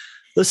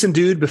 Listen,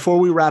 dude, before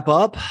we wrap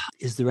up,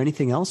 is there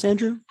anything else,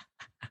 Andrew?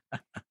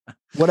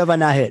 What have I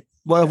not hit?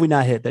 What have we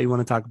not hit that you want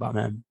to talk about,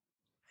 man?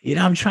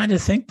 I'm trying to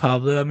think,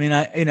 Pablo. I mean,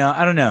 I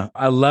don't know.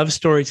 I love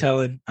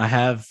storytelling. I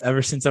have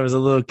ever since I was a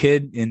little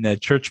kid in the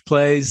church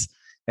plays,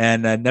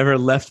 and never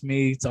left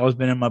me. It's always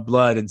been in my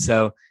blood. And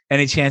so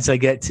any chance I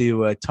get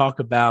to talk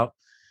about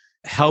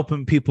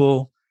helping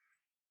people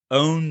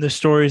own the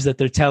stories that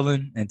they're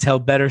telling and tell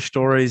better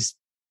stories,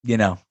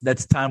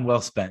 that's time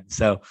well spent.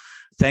 So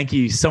thank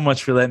you so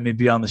much for letting me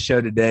be on the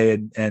show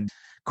today. And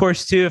of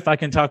course, too, if I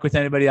can talk with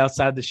anybody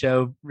outside the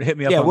show, hit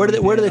me up. Yeah, where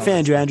do they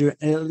find you, Andrew?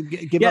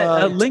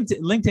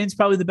 LinkedIn's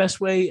probably the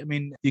best way. I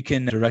mean, you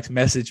can direct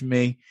message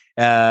me,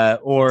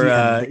 or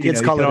you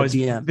can always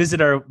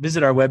visit our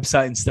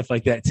website and stuff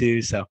like that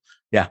too. So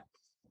yeah,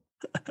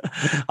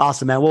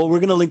 awesome, man. Well, we're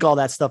gonna link all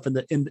that stuff in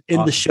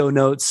the show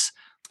notes.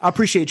 I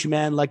appreciate you,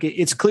 man. Like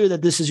it's clear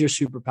that this is your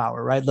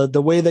superpower, right?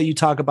 The way that you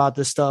talk about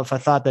this stuff, I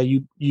thought that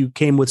you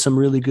came with some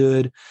really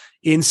good,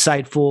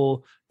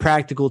 insightful,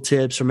 practical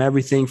tips from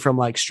everything from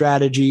like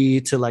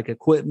strategy to like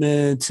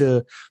equipment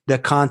to the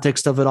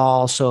context of it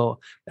all. So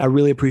I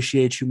really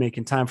appreciate you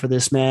making time for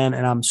this, man.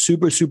 And I'm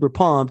super, super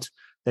pumped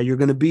that you're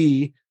going to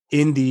be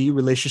in the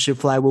Relationship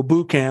Flywheel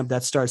Bootcamp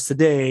that starts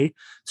today.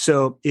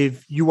 So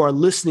if you are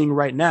listening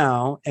right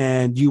now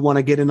and you want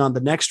to get in on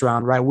the next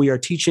round, right, we are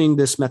teaching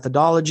this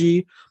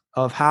methodology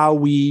of how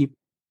we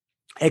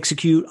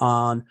execute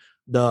on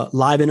the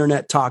live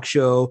internet talk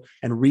show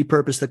and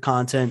repurpose the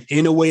content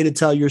in a way to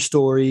tell your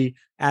story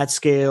at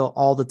scale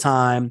all the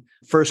time.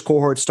 First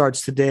cohort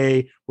starts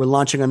today. We're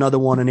launching another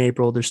one in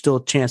April. There's still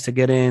a chance to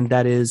get in.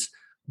 That is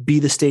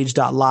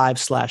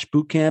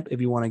bethestage.live/bootcamp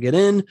if you want to get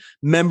in.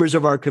 Members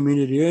of our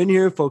community are in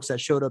here, folks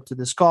that showed up to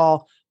this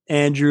call.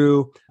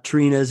 Andrew,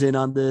 Trina's in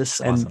on this,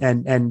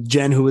 awesome. and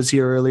Jen, who was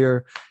here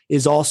earlier,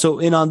 is also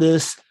in on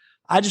this.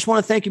 I just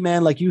want to thank you,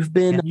 man. Like you've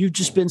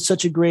just been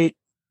such a great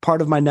part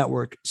of my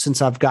network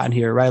since I've gotten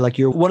here, right? Like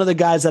you're one of the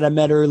guys that I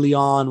met early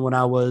on when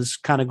I was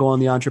kind of going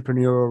the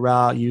entrepreneurial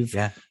route. You've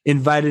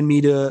invited me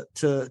to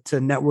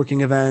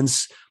networking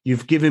events.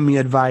 You've given me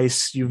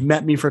advice. You've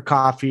met me for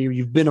coffee.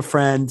 You've been a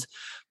friend,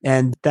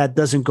 and that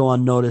doesn't go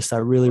unnoticed. I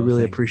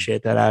really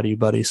appreciate that out of you,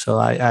 buddy. So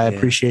I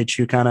appreciate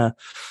you kind of,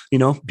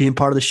 being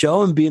part of the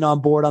show and being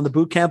on board on the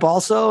bootcamp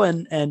also,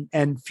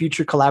 and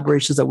future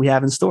collaborations that we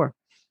have in store.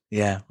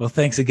 Yeah. Well,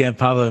 thanks again,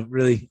 Pablo.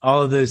 Really,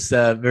 all of those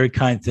very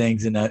kind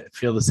things, and I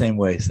feel the same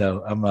way.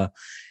 So I'm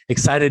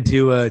excited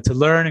to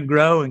learn and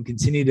grow and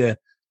continue to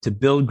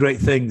build great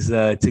things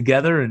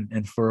together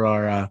and for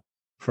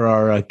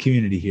our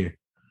community here.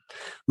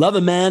 Love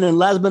it, man. And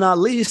last but not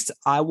least,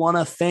 I want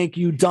to thank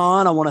you,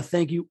 Don. I want to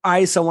thank you,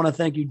 Ice. I want to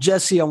thank you,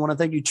 Jesse. I want to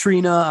thank you,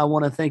 Trina. I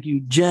want to thank you,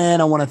 Jen.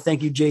 I want to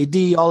thank you,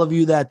 JD. All of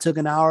you that took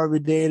an hour every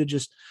day to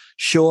just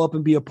show up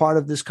and be a part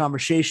of this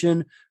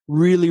conversation.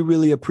 Really,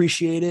 really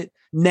appreciate it.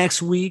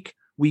 Next week,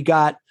 we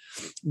got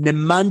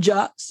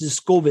Nemanja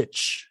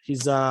Ziskovic.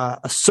 He's a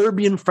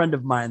Serbian friend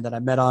of mine that I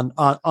met on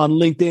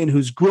LinkedIn,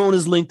 who's grown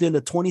his LinkedIn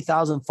to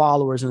 20,000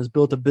 followers and has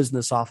built a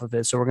business off of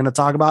it. So we're going to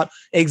talk about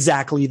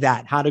exactly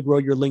that, how to grow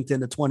your LinkedIn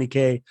to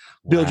 20K,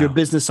 build your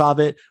business off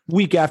it.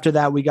 Week after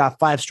that, we got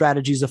 5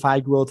 strategies of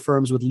high growth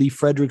firms with Lee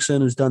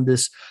Fredrickson, who's done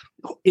this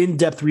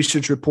in-depth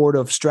research report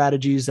of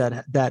strategies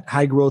that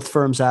high growth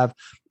firms have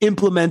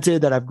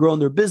implemented that have grown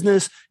their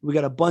business. We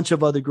got a bunch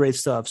of other great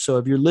stuff. So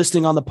if you're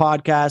listening on the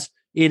podcast,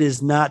 it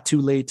is not too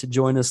late to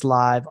join us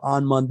live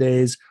on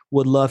Mondays.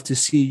 Would love to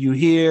see you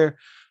here.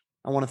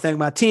 I want to thank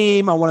my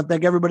team. I want to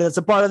thank everybody that's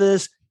a part of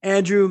this.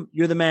 Andrew,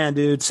 you're the man,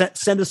 dude.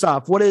 Send us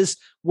off. What is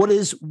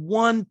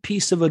one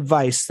piece of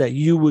advice that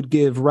you would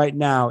give right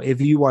now if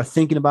you are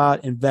thinking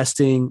about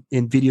investing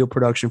in video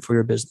production for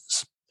your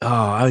business? Oh,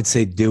 I would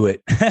say do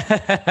it.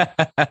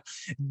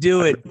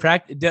 Do it.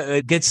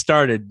 Practice. Get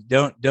started.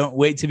 Don't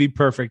wait to be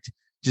perfect.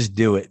 Just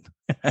do it.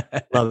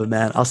 Love it,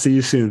 man. I'll see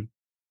you soon.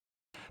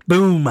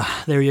 Boom.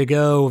 There you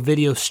go.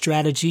 Video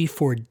strategy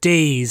for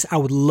days. I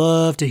would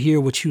love to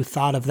hear what you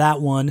thought of that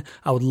one.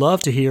 I would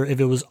love to hear if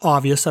it was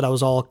obvious that I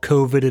was all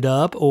COVIDed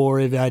up or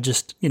if I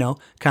just,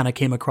 kind of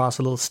came across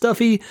a little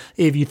stuffy.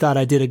 If you thought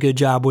I did a good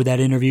job with that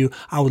interview,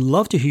 I would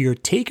love to hear your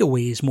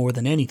takeaways more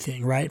than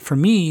anything, right? For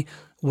me,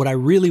 what I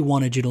really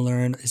wanted you to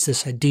learn is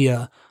this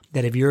idea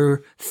that if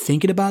you're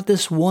thinking about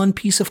this one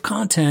piece of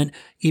content,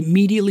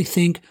 immediately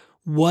think,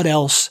 what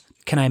else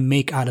can I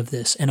make out of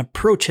this, and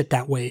approach it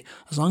that way.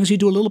 As long as you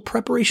do a little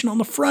preparation on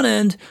the front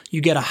end, you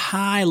get a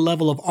high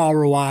level of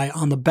ROI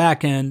on the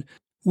back end,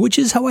 which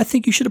is how I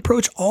think you should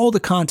approach all the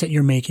content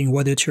you're making,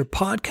 whether it's your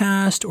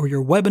podcast or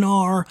your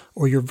webinar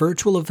or your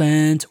virtual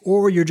event,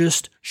 or you're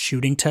just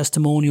shooting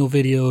testimonial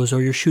videos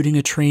or you're shooting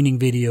a training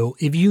video.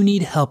 If you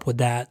need help with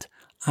that,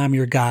 I'm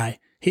your guy.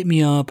 Hit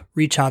me up,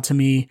 reach out to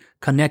me,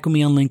 connect with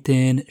me on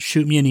LinkedIn,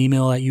 shoot me an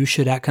email at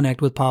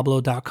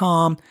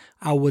youshould@connectwithpablo.com.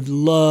 I would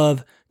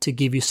love to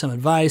give you some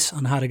advice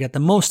on how to get the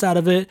most out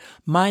of it.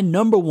 My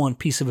number one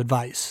piece of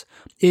advice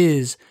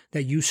is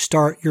that you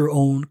start your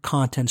own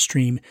content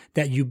stream,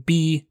 that you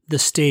be the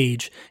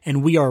stage.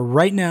 And we are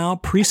right now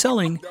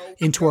pre-selling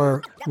into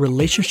our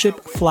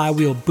Relationship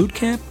Flywheel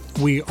Bootcamp.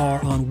 We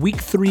are on week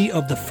 3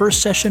 of the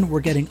first session. We're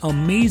getting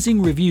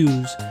amazing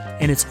reviews,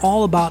 and it's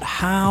all about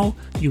how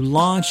you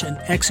launch and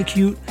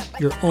execute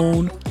your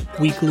own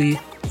weekly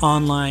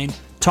online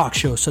talk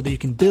show so that you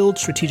can build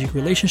strategic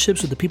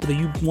relationships with the people that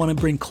you want to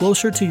bring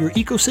closer to your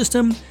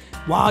ecosystem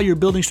while you're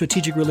building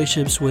strategic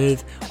relationships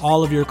with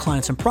all of your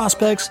clients and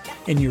prospects,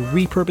 and you're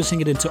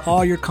repurposing it into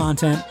all your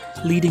content,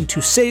 leading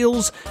to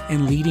sales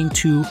and leading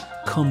to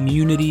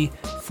community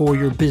for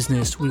your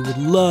business. We would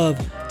love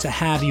to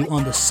have you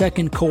on the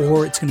second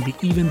cohort. It's going to be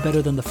even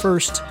better than the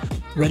first.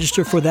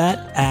 Register for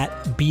that at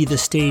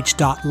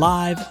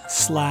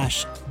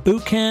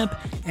bethestage.live/bootcamp.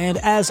 And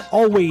as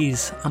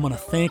always, I'm going to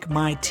thank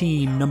my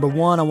team. Number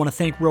one, I want to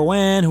thank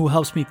Roanne, who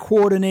helps me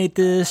coordinate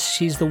this.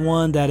 She's the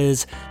one that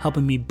is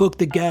helping me book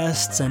the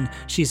guests, and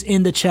she's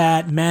in the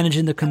chat,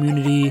 managing the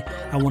community.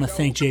 I want to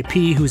thank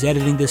JP, who's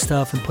editing this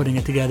stuff and putting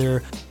it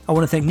together. I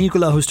want to thank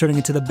Nicola, who's turning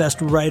into the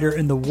best writer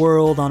in the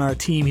world on our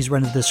team. He's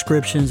running the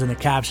descriptions and the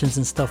captions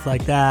and stuff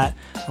like that.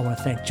 I want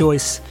to thank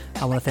Joyce.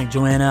 I want to thank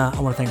Joanna.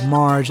 I want to thank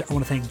Marge. I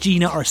want to thank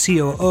Gina, our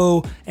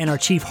COO, and our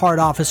Chief Heart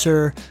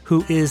Officer,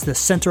 who is the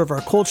center of our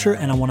culture.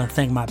 And I want to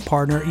thank my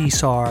partner,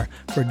 Isar,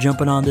 for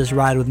jumping on this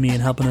ride with me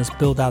and helping us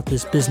build out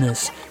this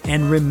business.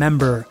 And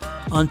remember,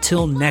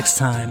 until next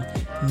time,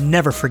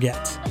 never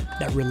forget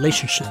that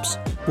relationships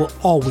will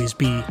always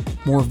be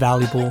more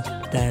valuable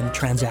than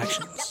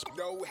transactions.